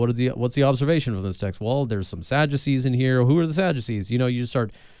observation. Well, what's the observation from this text? Well, there's some Sadducees in here. Who are the Sadducees? You just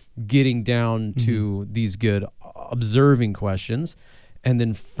start getting down to these good observing questions. And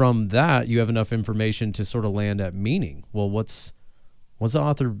then from that, you have enough information to sort of land at meaning. Well, what's the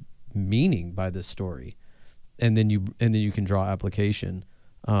author meaning by this story? And then you can draw application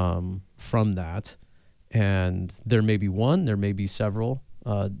from that. And there may be one, there may be several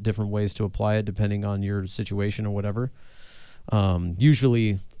different ways to apply it depending on your situation or whatever.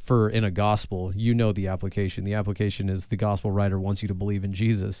 Usually in a gospel, the application. The application is the gospel writer wants you to believe in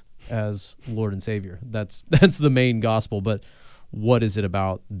Jesus as Lord and Savior. That's the main gospel, but what is it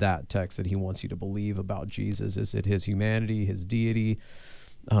about that text that he wants you to believe about Jesus? Is it his humanity, his deity,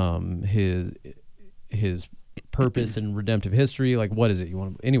 his purpose and redemptive history? Like, what is it you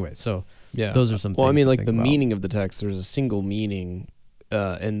want to... Anyway, so those are some things. Well, I mean, like the about. meaning of the text, there's a single meaning,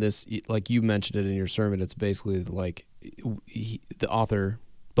 and this, like you mentioned it in your sermon, it's basically like the author,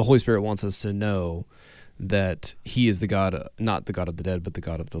 the Holy Spirit wants us to know that he is the God, not the God of the dead, but the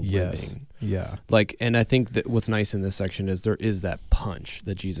God of the living. Yeah. Like, and I think that what's nice in this section is there is that punch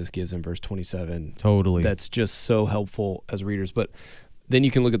that Jesus gives in verse 27. Totally. That's just so helpful as readers. But then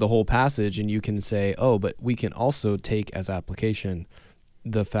you can look at the whole passage and you can say, oh, but we can also take as application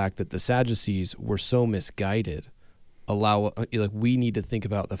the fact that the Sadducees were so misguided. We need to think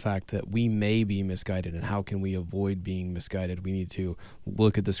about the fact that we may be misguided, and how can we avoid being misguided? We need to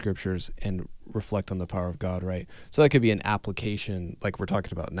look at the scriptures and reflect on the power of God, right? So that could be an application, like we're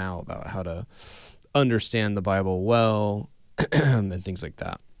talking about now, about how to understand the Bible well and things like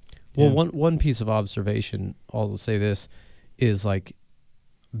that. Well, one piece of observation, I'll say this, is like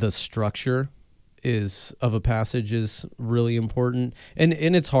the structure of a passage is really important, and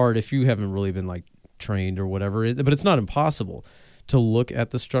it's hard if you haven't really been like trained or whatever, but it's not impossible to look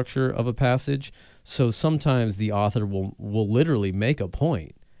at the structure of a passage. So sometimes the author will literally make a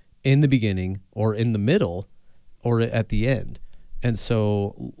point in the beginning or in the middle or at the end. And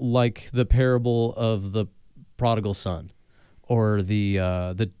so like the parable of the prodigal son, or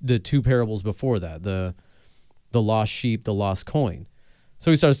the two parables before that, the lost sheep, the lost coin.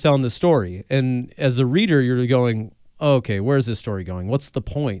 So he starts telling the story, and as a reader you're going, okay, where's this story going? What's the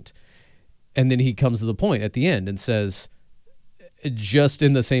point? And then he comes to the point at the end and says, just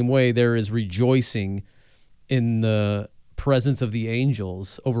in the same way, there is rejoicing in the presence of the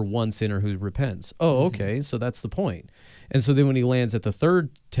angels over one sinner who repents. Oh, okay, so that's the point. And so then when he lands at the third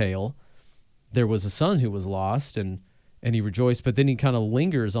tale, there was a son who was lost, and he rejoiced, but then he kind of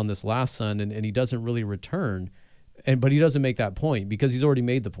lingers on this last son, and he doesn't really return. But he doesn't make that point because he's already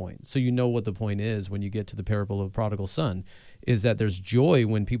made the point. So you know what the point is when you get to the parable of the prodigal son, is that there's joy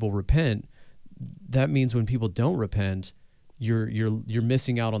when people repent. That means when people don't repent, you're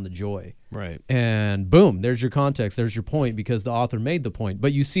missing out on the joy. Right. And boom, there's your context, there's your point, because the author made the point.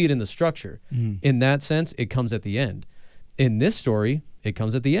 But you see it in the structure. In that sense, it comes at the end. In this story, it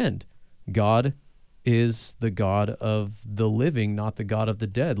comes at the end. God is the God of the living, not the God of the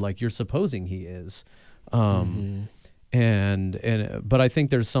dead, like you're supposing he is. But I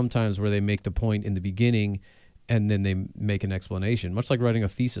think there's sometimes where they make the point in the beginning and then they make an explanation, much like writing a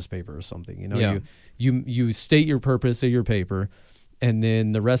thesis paper or something. You state your purpose of your paper, and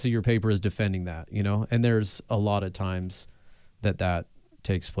then the rest of your paper is defending that. And there's a lot of times that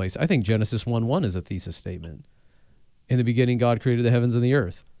takes place. I think Genesis 1:1 is a thesis statement. In the beginning, God created the heavens and the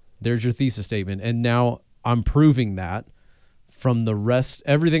earth. There's your thesis statement, and now I'm proving that. From the rest,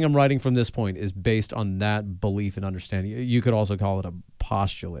 everything I'm writing from this point is based on that belief and understanding. You could also call it a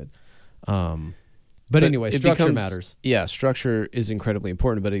postulate. But anyway, structure matters. Yeah, structure is incredibly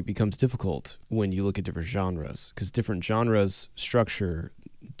important, but it becomes difficult when you look at different genres, because different genres structure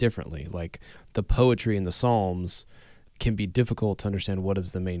differently. Like the poetry in the Psalms can be difficult to understand what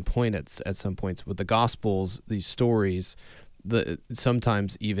is the main point at some points. With the Gospels, these stories,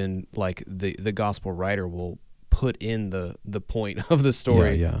 sometimes even like the Gospel writer will put in the point of the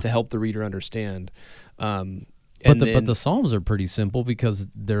story to help the reader understand. But the Psalms are pretty simple because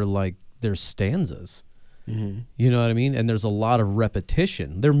they're stanzas. You know what I mean? And there's a lot of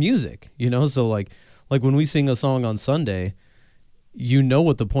repetition. They're music, so like when we sing a song on Sunday,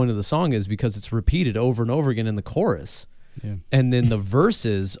 what the point of the song is because it's repeated over and over again in the chorus. And then the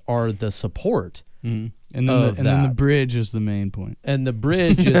verses are the support. And then the bridge is the main point. And the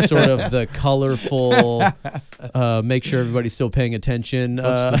bridge is sort of the colorful, make sure everybody's still paying attention.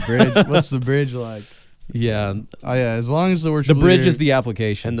 What's the bridge? What's the bridge like? Yeah. Oh yeah. As long as the worship bridge leader, is the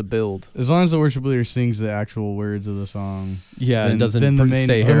application and the build. As long as the worship leader sings the actual words of the song. Yeah, then, and doesn't then the main,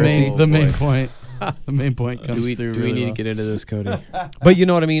 say the heresy. main, the main point. The main point comes through. Do we really need well. to get into this, Cody? But you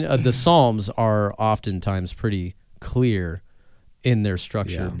know what I mean? The Psalms are oftentimes pretty clear in their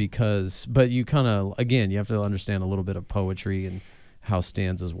structure but you kind of, again, you have to understand a little bit of poetry and how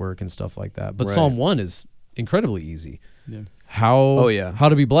stanzas work and stuff like that. But Psalm 1 is incredibly easy. Yeah. How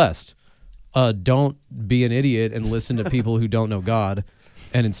to be blessed. Don't be an idiot and listen to people who don't know God,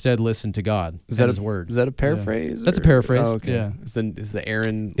 and instead listen to God. Is that His word? Is that a paraphrase? That's a paraphrase. Oh, okay. Yeah. Is the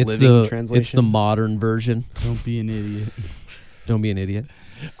Aaron it's Living translation? It's the modern version. Don't be an idiot. Don't be an idiot.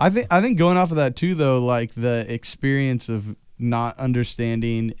 I think going off of that too, though, like the experience of not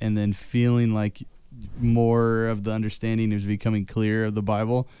understanding and then feeling like more of the understanding is becoming clear of the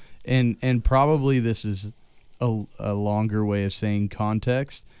Bible, and probably this is a longer way of saying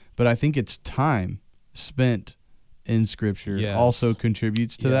context, but I think it's time spent in Scripture also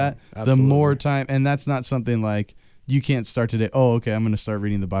contributes to that. Absolutely. The more time, and that's not something like you can't start today. Oh, okay, I'm going to start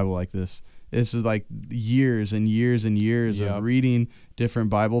reading the Bible like this. This is like years and years and years of reading different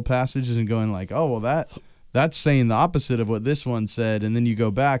Bible passages and going like, oh, well, that's saying the opposite of what this one said. And then you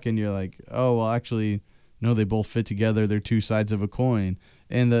go back and you're like, oh, well, actually, no, they both fit together. They're two sides of a coin.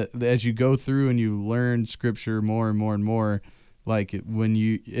 And as you go through and you learn Scripture more and more and more, like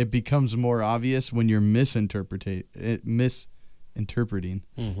it becomes more obvious when you're misinterpreting. Interpreting?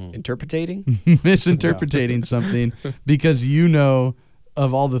 Misinterpreting something because you know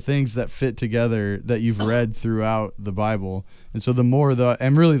of all the things that fit together that you've read throughout the Bible. And so the more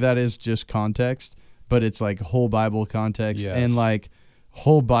and really that is just context, but it's like whole Bible context and like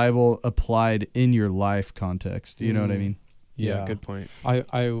whole Bible applied in your life context. You know what I mean? Yeah, good point.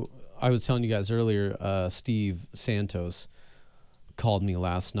 I was telling you guys earlier, Steve Santos called me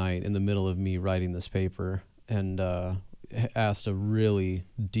last night in the middle of me writing this paper and asked a really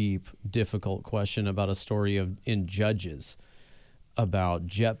deep, difficult question about a story in Judges about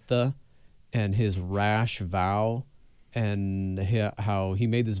Jephthah and his rash vow and how he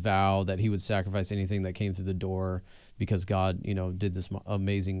made this vow that he would sacrifice anything that came through the door because God, did this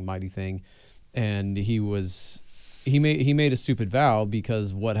amazing, mighty thing. And he made a stupid vow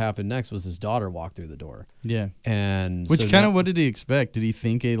because what happened next was his daughter walked through the door. Yeah. And which kind of what did he expect? Did he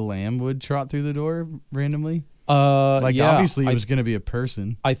think a lamb would trot through the door randomly? Obviously it was going to be a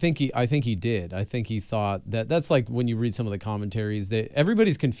person. I think he did. I think he thought that's like when you read some of the commentaries that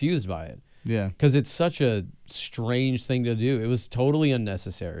everybody's confused by it. Yeah. Because it's such a strange thing to do. It was totally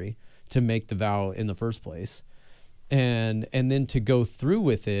unnecessary to make the vow in the first place. And then to go through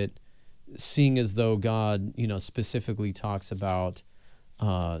with it, seeing as though God, specifically talks about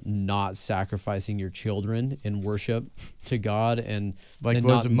not sacrificing your children in worship to God and like and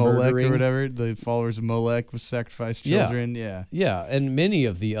was not it Molech murdering. or whatever? The followers of Molech would sacrifice children. Yeah, and many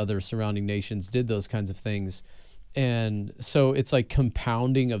of the other surrounding nations did those kinds of things, and so it's like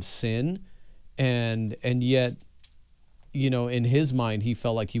compounding of sin, and yet, in his mind, he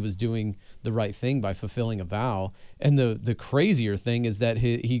felt like he was doing the right thing by fulfilling a vow. And the crazier thing is that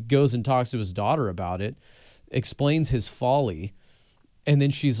he goes and talks to his daughter about it, explains his folly. And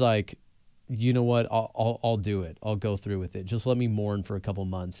then she's like, you know what? I'll do it. I'll go through with it. Just let me mourn for a couple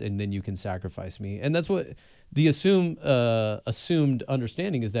months, and then you can sacrifice me. And that's what the assumed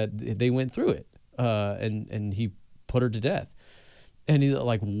understanding is, that they went through it, and he put her to death. And he's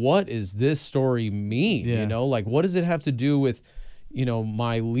like, what does this story mean? Yeah. Like, what does it have to do with,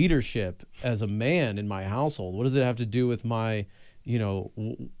 my leadership as a man in my household? What does it have to do with my,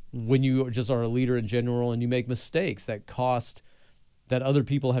 when you just are a leader in general and you make mistakes that other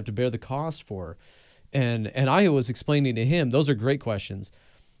people have to bear the cost for? And I was explaining to him, those are great questions.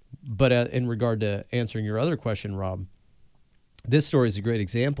 But in regard to answering your other question, Rob, this story is a great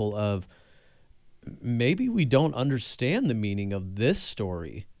example of maybe we don't understand the meaning of this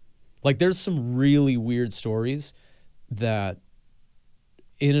story. Like, there's some really weird stories that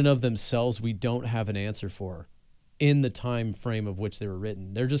in and of themselves we don't have an answer for in the time frame of which they were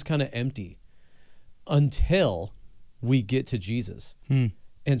written. They're just kind of empty until we get to Jesus.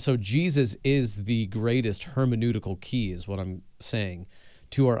 And so Jesus is the greatest hermeneutical key, is what I'm saying,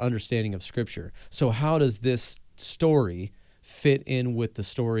 to our understanding of Scripture. So how does this story fit in with the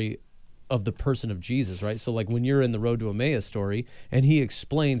story of the person of Jesus, right? So like when you're in the Road to Emmaus story and he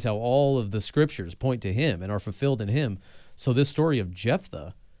explains how all of the Scriptures point to him and are fulfilled in him. So this story of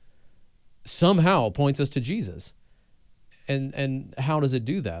Jephthah somehow points us to Jesus. And how does it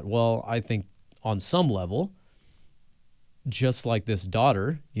do that? Well, I think on some level, just like this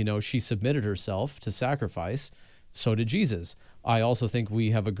daughter, she submitted herself to sacrifice. So did Jesus. I also think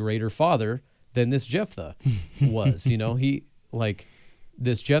we have a greater father than this Jephthah was.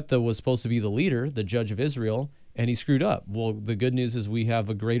 This Jephthah was supposed to be the leader, the judge of Israel, and he screwed up. Well, the good news is we have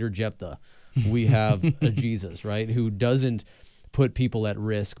a greater Jephthah. We have a Jesus, right, who doesn't put people at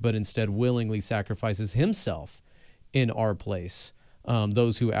risk, but instead willingly sacrifices himself in our place,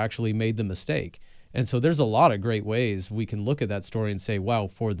 those who actually made the mistake. And so there's a lot of great ways we can look at that story and say, wow,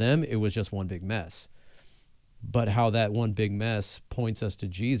 for them, it was just one big mess. But how that one big mess points us to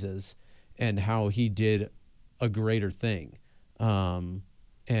Jesus and how he did a greater thing.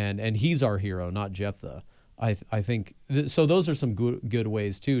 And he's our hero, not Jephthah. I think, so those are some good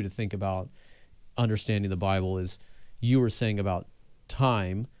ways, too, to think about understanding the Bible is you were saying about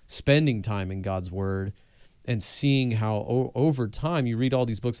time, spending time in God's Word, and seeing how over time you read all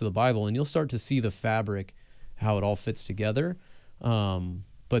these books of the Bible and you'll start to see the fabric, how it all fits together.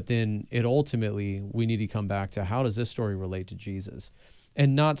 But then we need to come back to how does this story relate to Jesus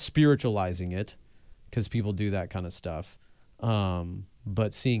and not spiritualizing it because people do that kind of stuff.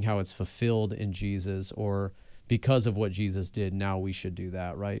 But seeing how it's fulfilled in Jesus or because of what Jesus did, now we should do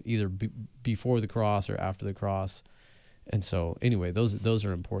that, right? Either before the cross or after the cross. And so anyway, those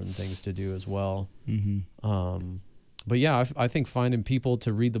are important things to do as well. Mm-hmm. But yeah, I think finding people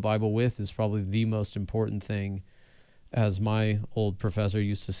to read the Bible with is probably the most important thing. As my old professor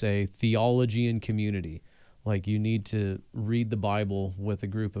used to say, theology and community. Like you need to read the Bible with a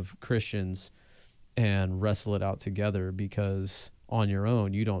group of Christians and wrestle it out together because on your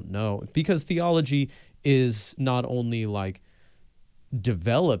own, you don't know. Because theology is not only like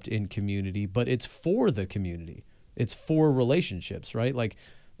developed in community, but it's for the community. It's for relationships, right? Like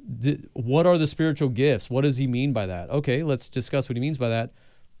what are the spiritual gifts? What does he mean by that? Okay, let's discuss what he means by that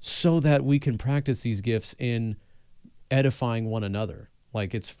so that we can practice these gifts in edifying one another.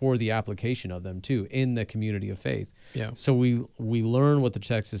 Like it's for the application of them too in the community of faith. Yeah. So we learn what the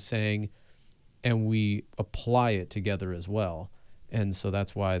text is saying and we apply it together as well. And so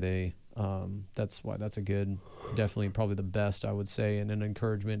that's why that's a good, definitely probably the best I would say, and an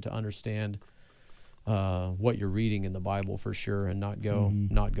encouragement to understand what you're reading in the Bible for sure and not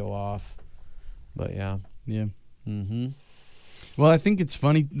go off. But yeah. Yeah. Mm-hmm. Well, I think it's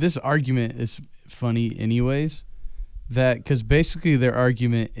funny. This argument is funny anyways, because basically their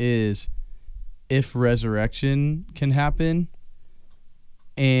argument is if resurrection can happen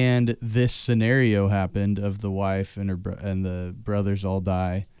and this scenario happened of the wife and and the brothers all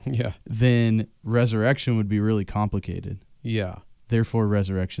die, then resurrection would be really complicated. Yeah. Therefore,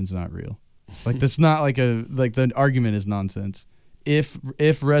 resurrection's not real. Like that's not the argument is nonsense. If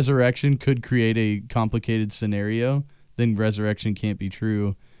resurrection could create a complicated scenario, then resurrection can't be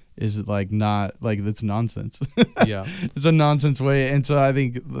true. Is it that's nonsense? Yeah. It's a nonsense way. And so I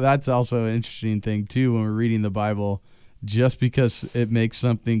think that's also an interesting thing too when we're reading the Bible. Just because it makes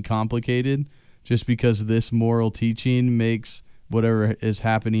something complicated, just because this moral teaching makes whatever is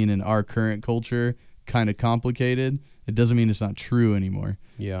happening in our current culture kind of complicated, it doesn't mean it's not true anymore.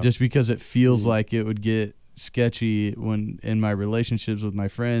 Yeah. Just because it feels like it would get sketchy when in my relationships with my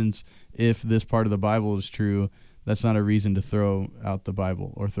friends, if this part of the Bible is true, that's not a reason to throw out the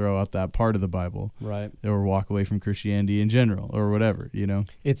Bible or throw out that part of the Bible. Right. Or walk away from Christianity in general or whatever,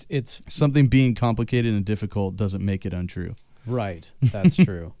 It's something being complicated and difficult doesn't make it untrue. Right. That's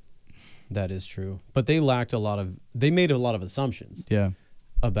true. That is true. But they made a lot of assumptions. Yeah.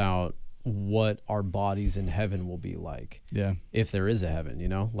 About what our bodies in heaven will be like. Yeah. If there is a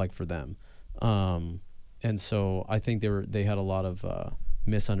heaven, like for them. And so I think they had a lot of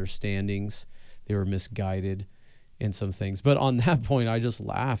misunderstandings. They were misguided in some things. But on that point, I just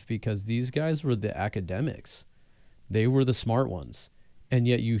laugh because these guys were the academics. They were the smart ones. And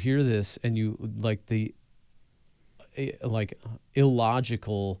yet you hear this and you the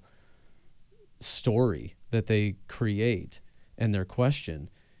illogical story that they create and their question.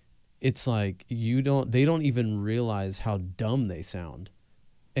 It's like they don't even realize how dumb they sound.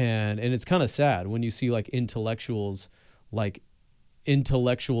 And it's kind of sad when you see intellectuals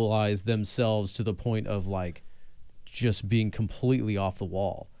intellectualize themselves to the point of just being completely off the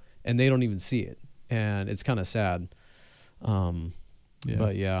wall and they don't even see it. And it's kind of sad.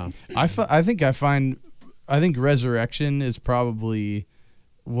 But yeah, I think resurrection is probably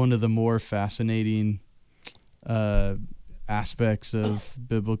one of the more fascinating aspects of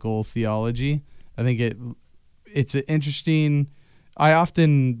biblical theology. I think it's an interesting. I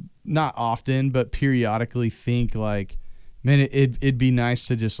not often, but periodically think man, it'd be nice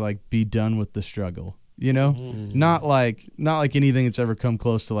to just be done with the struggle. you know? Not like anything that's ever come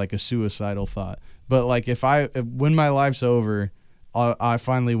close to like a suicidal thought. But like when my life's over, I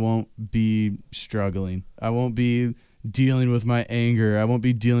finally won't be struggling. I won't be dealing with my anger. I won't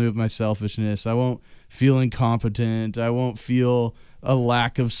be dealing with my selfishness. I won't feel incompetent. I won't feel a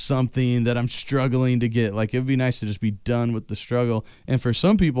lack of something that I'm struggling to get. Like, it would be nice to just be done with the struggle. And for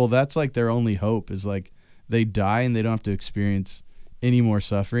some people, that's like their only hope, is like they die and they don't have to experience any more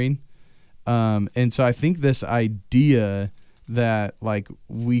suffering. And so I think this idea that like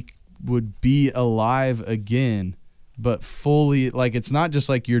we would be alive again, but fully, like, it's not just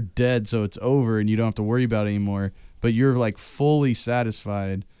like you're dead so it's over and you don't have to worry about it anymore, but you're like fully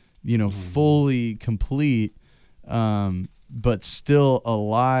satisfied, you know, fully complete, but still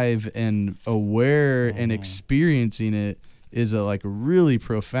alive and aware and experiencing it is a like really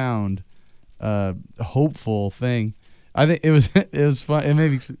profound, hopeful thing. I think it was fun. It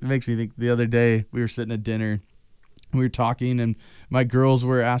makes me think. The other day we were sitting at dinner, we were talking, and my girls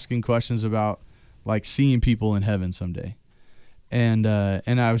were asking questions about like seeing people in heaven someday, and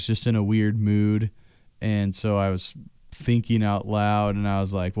I was just in a weird mood, and so I was thinking out loud, and I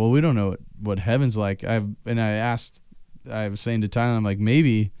was like, well, we don't know what heaven's like. I was saying to Tyler, I'm like,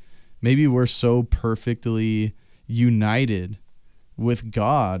 maybe we're so perfectly united with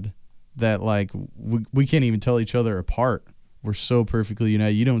God that like we can't even tell each other apart. We're so perfectly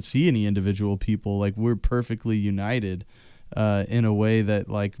united. You don't see any individual people. Like, we're perfectly united in a way that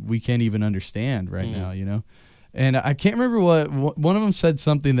like we can't even understand right now, you know? And I can't remember one of them said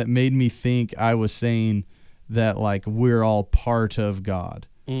something that made me think I was saying that like we're all part of God.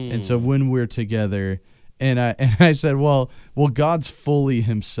 And so when we're together, and I said, well, God's fully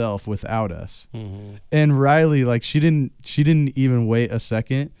himself without us. And Riley, like, she didn't even wait a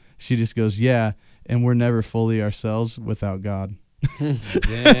second. She just goes, yeah, and we're never fully ourselves without God.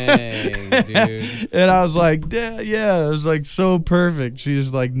 Dang, dude. And I was like, yeah, it was like so perfect. She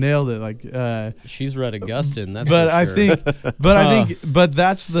just like nailed it. Like, she's read Augustine. That's but for sure. I think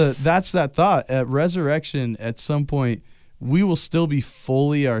that's that thought. At resurrection, at some point, we will still be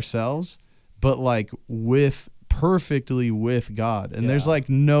fully ourselves, but like perfectly with God. And there's like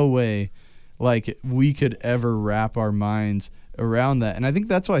no way like we could ever wrap our minds around that. And I think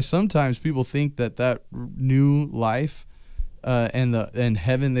that's why sometimes people think that new life and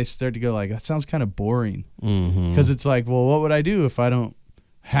heaven, they start to go like, that sounds kind of boring, because it's like, well, what would I do if I don't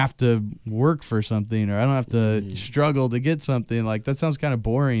have to work for something, or I don't have to struggle to get something? Like, that sounds kind of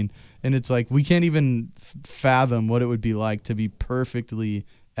boring. And it's like we can't even fathom what it would be like to be perfectly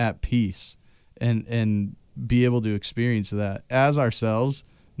at peace and be able to experience that as ourselves,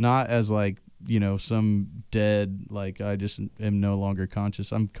 not as like, you know, some dead, like, I just am no longer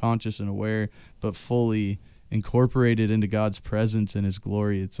conscious. I'm conscious and aware, but fully incorporated into God's presence and his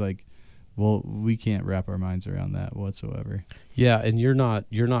glory. It's like, well, we can't wrap our minds around that whatsoever. Yeah, and you're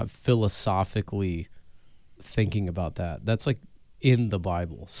not philosophically thinking about that. That's like in the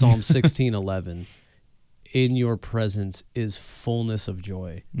Bible. Psalm 16:11. In your presence is fullness of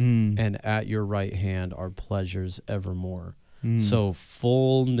joy, and at your right hand are pleasures evermore. So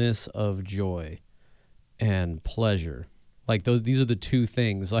fullness of joy and pleasure, like these are the two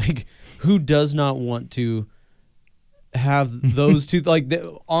things. Like, who does not want to have those two? Like,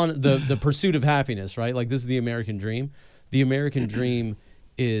 on the pursuit of happiness, right? Like, this is the American dream. The American dream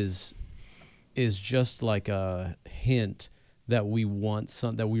is just like a hint that we want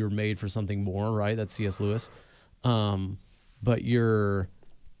that we were made for something more, right? That's C.S. Lewis. But you're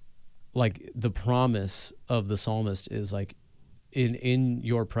like, the promise of the psalmist is like, in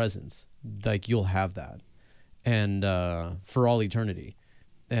your presence, like, you'll have that, and for all eternity.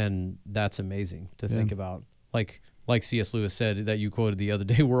 And that's amazing to think about. Like C.S. Lewis said, that you quoted the other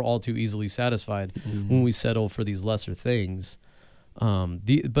day, we're all too easily satisfied when we settle for these lesser things.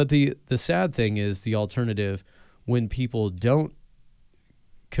 But the sad thing is the alternative, when people don't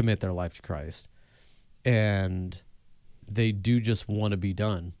commit their life to Christ and they do just want to be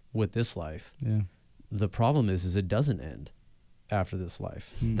done with this life. Yeah. The problem is it doesn't end after this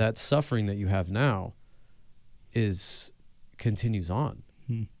life. That suffering that you have now continues on.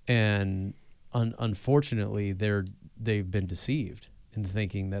 And unfortunately, they've been deceived in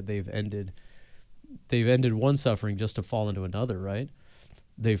thinking that they've ended one suffering just to fall into another, right?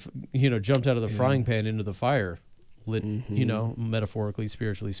 They've, jumped out of the frying pan into the fire, lit, metaphorically,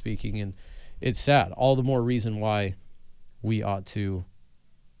 spiritually speaking. And it's sad. All the more reason why we ought to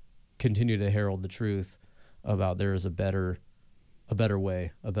continue to herald the truth about there is a better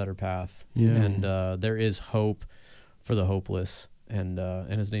way, a better path. Yeah. And there is hope for the hopeless, and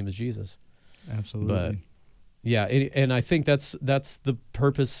his name is Jesus. Absolutely. But yeah, and I think that's the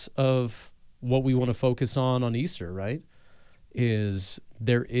purpose of what we want to focus on Easter, right? Is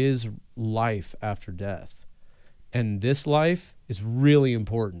there is life after death. And this life is really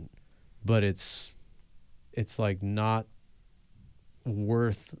important, but it's like not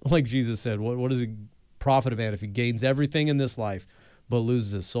worth, like Jesus said, what does it profit a man if he gains everything in this life but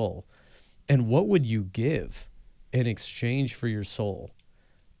loses his soul? And what would you give in exchange for your soul?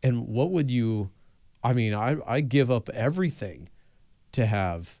 And what would you, I give up everything to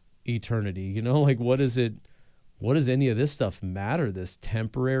have eternity, like what does any of this stuff matter? This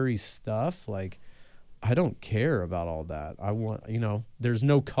temporary stuff? Like, I don't care about all that. I want, there's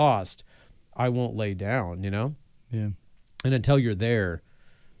no cost I won't lay down, Yeah. And until you're there,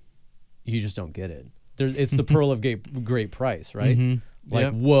 you just don't get it. It's the pearl of great price, right? Mm-hmm.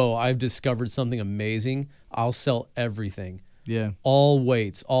 Like, whoa, I've discovered something amazing. I'll sell everything. Yeah. All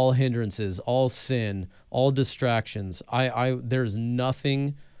weights, all hindrances, all sin, all distractions. There's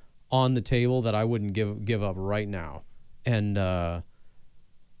nothing on the table that I wouldn't give up right now. And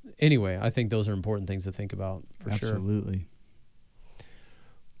anyway, I think those are important things to think about for sure. Absolutely.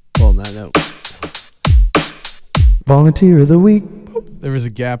 Well, on that note, Volunteer of the week. There was a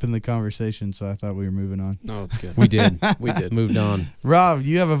gap in the conversation, so I thought we were moving on. No, it's good. We did. We did. Moved on. Rob,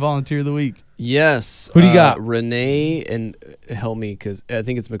 you have a volunteer of the week. Yes. Who do you got? Renee, and help me, because I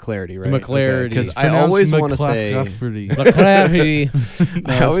think it's McClarity, right? McClarity. Because I always want to say... McClarity.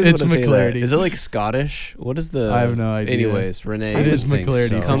 I always want to say that. McClarity. Is it like Scottish? What is the... I have no idea. Anyways, Renee. It is McClarity.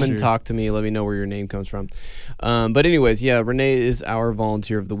 so. Come for and sure. talk to me. Let me know where your name comes from. But anyways, yeah, Renee is our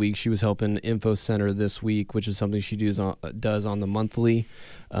volunteer of the week. She was helping Info Center this week, which is something she does on the monthly.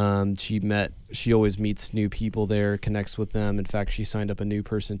 She always meets new people there, connects with them. In fact, she signed up a new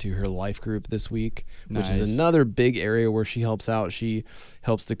person to her life group this week, which is another big area where she helps out. She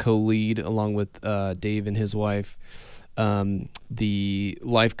helps to co-lead along with Dave and his wife, the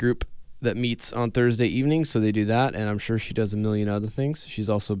life group that meets on Thursday evenings. So they do that, and I'm sure she does a million other things. She's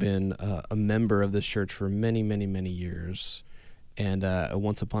also been a member of this church for many, many, many years, and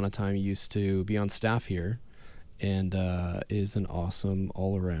once upon a time used to be on staff here. And is an awesome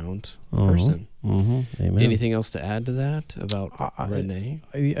all-around person. Mm-hmm. Amen. Anything else to add to that about Renee?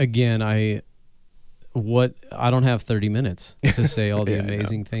 I don't have 30 minutes to say all the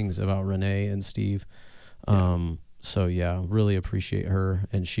amazing things about Renee and Steve. So yeah, really appreciate her,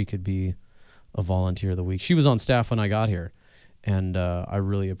 and she could be a volunteer of the week. She was on staff when I got here, and I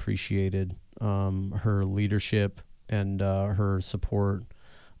really appreciated her leadership and her support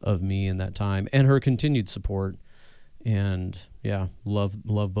of me in that time, and her continued support. And yeah, love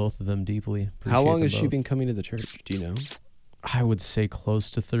both of them deeply. How long has she been coming to the church? Do you know? I would say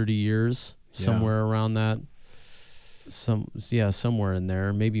close to 30 years, somewhere around that. Somewhere in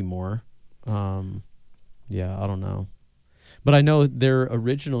there, maybe more. I don't know. But I know they're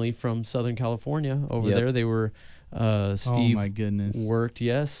originally from Southern California. Over there, they were. Steve. Oh my goodness. Worked.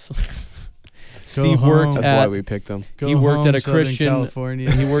 Yes. Steve worked. That's why we picked them. He worked at a Christian.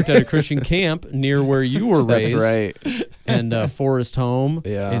 California. He worked at a Christian camp near where you were raised. That's right. And Forest Home.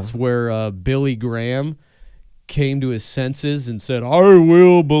 Yeah. It's where Billy Graham came to his senses and said, "I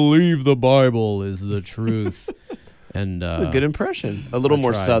will believe the Bible is the truth." And that's a good impression. A little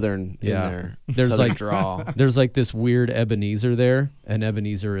more southern in there. There's southern like draw. There's like this weird Ebenezer there, and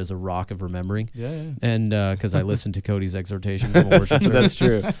Ebenezer is a rock of remembering. Yeah. And because I listened to Cody's exhortation from a worship service. That's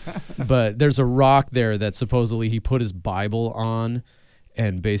true. But there's a rock there that supposedly he put his Bible on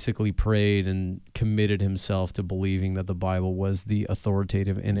and basically prayed and committed himself to believing that the Bible was the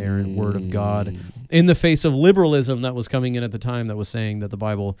authoritative, inerrant word of God in the face of liberalism that was coming in at the time that was saying that the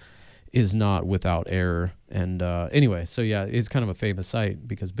Bible is not without error. And anyway, so yeah, it's kind of a famous site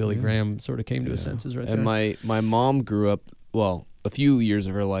because Billy Graham sort of came to his senses right there. And my mom grew up, well, a few years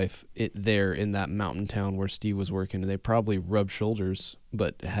of her life there in that mountain town where Steve was working, and they probably rubbed shoulders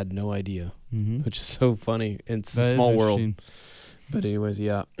but had no idea, which is so funny. It's a small world. But anyways,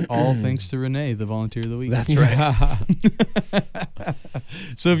 yeah. All thanks to Renee, the volunteer of the week. That's right.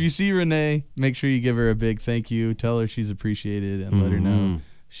 So if you see Renee, make sure you give her a big thank you. Tell her she's appreciated and let her know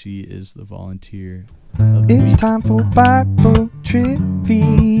she is the volunteer. It's time for Bible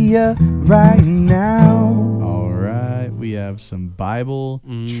trivia right now. All right, we have some Bible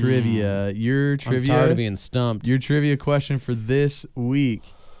trivia. Your trivia. I'm tired of being stumped. Your trivia question for this week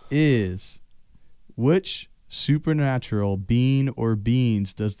is: which supernatural being or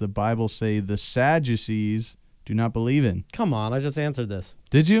beings does the Bible say the Sadducees do not believe in? Come on, I just answered this.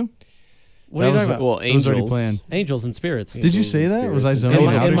 Did you? What are you talking about? Well, That was already angels. planned. Angels and spirits. Did you say that? Was I zoning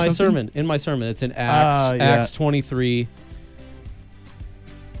out In or my something? sermon. In my sermon. It's in Acts. yeah. Acts 23.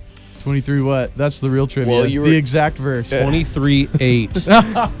 23 what? That's the real trivia. Well, you were- the exact verse.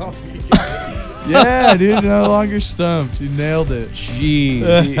 23:8. Yeah, dude, no longer stumped. You nailed it.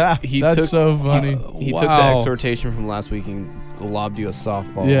 Jeez. He That's took, so funny. He took the exhortation from last week and lobbed you a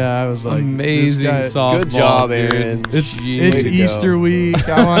softball. Yeah, I was like, amazing softball. Good job, dude. Aaron. It's Easter week.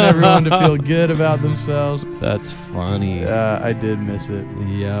 I want everyone to feel good about themselves. That's funny. I did miss it.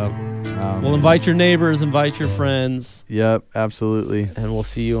 Yeah. Well, invite your neighbors, invite your friends. Yep, absolutely. And we'll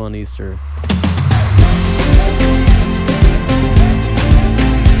see you on Easter.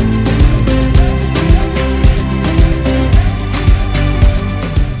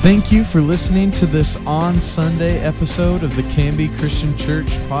 Thank you for listening to this On Sunday episode of the Canby Christian Church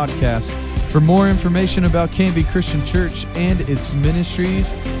podcast. For more information about Canby Christian Church and its ministries,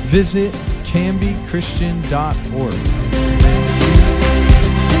 visit canbychristian.org.